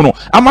kan bom no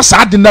ama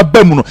sa ade na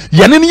bam no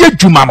ye ne ye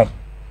adwuma no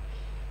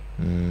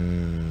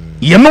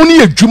ye no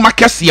ni adwuma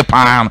kese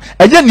pa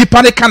eye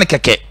nipa ne kan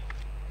keke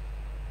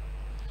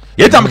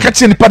yeta me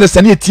catch nipa de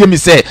sane etie mi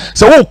say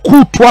wo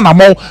ku to na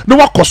mo no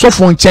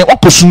wakosofo nchen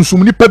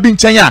wakosunsum nipa bi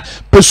nchen a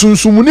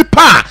pesunsum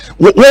nipa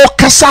wo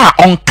kasa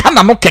on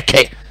kana no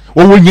keke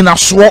owo nyina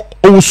so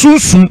owo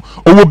sunsun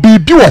owo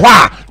bibi wo ho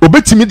a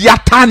obetimi de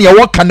ata ne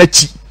wo ka na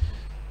chi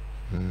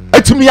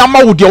atimi ama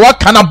wo de wo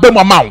ka na bem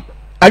ama wo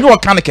anyo wo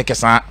ka na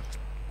kekesa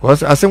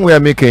was asem we are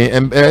making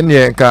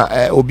ene ka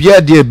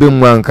obia de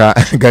bem wanka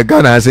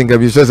gaga na asen ka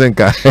bi so sen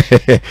ka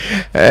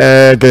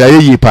ka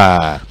yeyi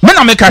pa me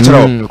na me ka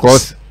chero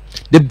because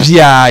the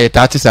bia ye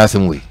ta tisa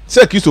asem we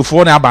se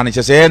Christopher na aba ne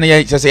chese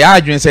ne chese ya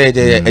adwen se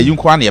de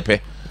ayinko na ye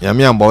pe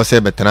yami ambo se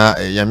betena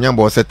yami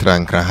ambo se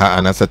trankra ha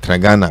anasa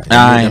tragana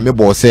yami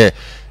bo se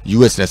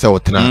US na se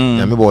wotena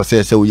yami bo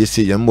se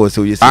uyesi yami bo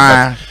se uyesi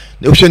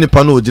ne ohwe ni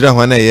pa no ogira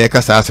ho na ye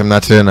kasa asem na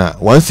tere na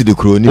once the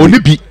crony oni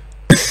bi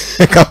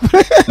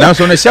na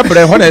so ne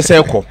shebre ho na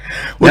se ko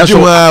na so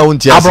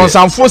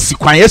abronsanfo si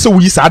kwan ye se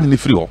uyi sa de ne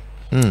free ho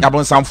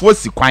abronsanfo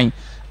si kwan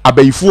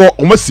abayifo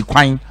o ma si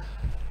kwan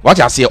what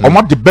you say o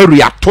ma de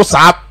barrier to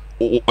sa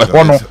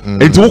ho no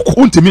enti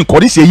wo ntimi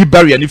nkodi se yi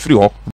barrier ne free ho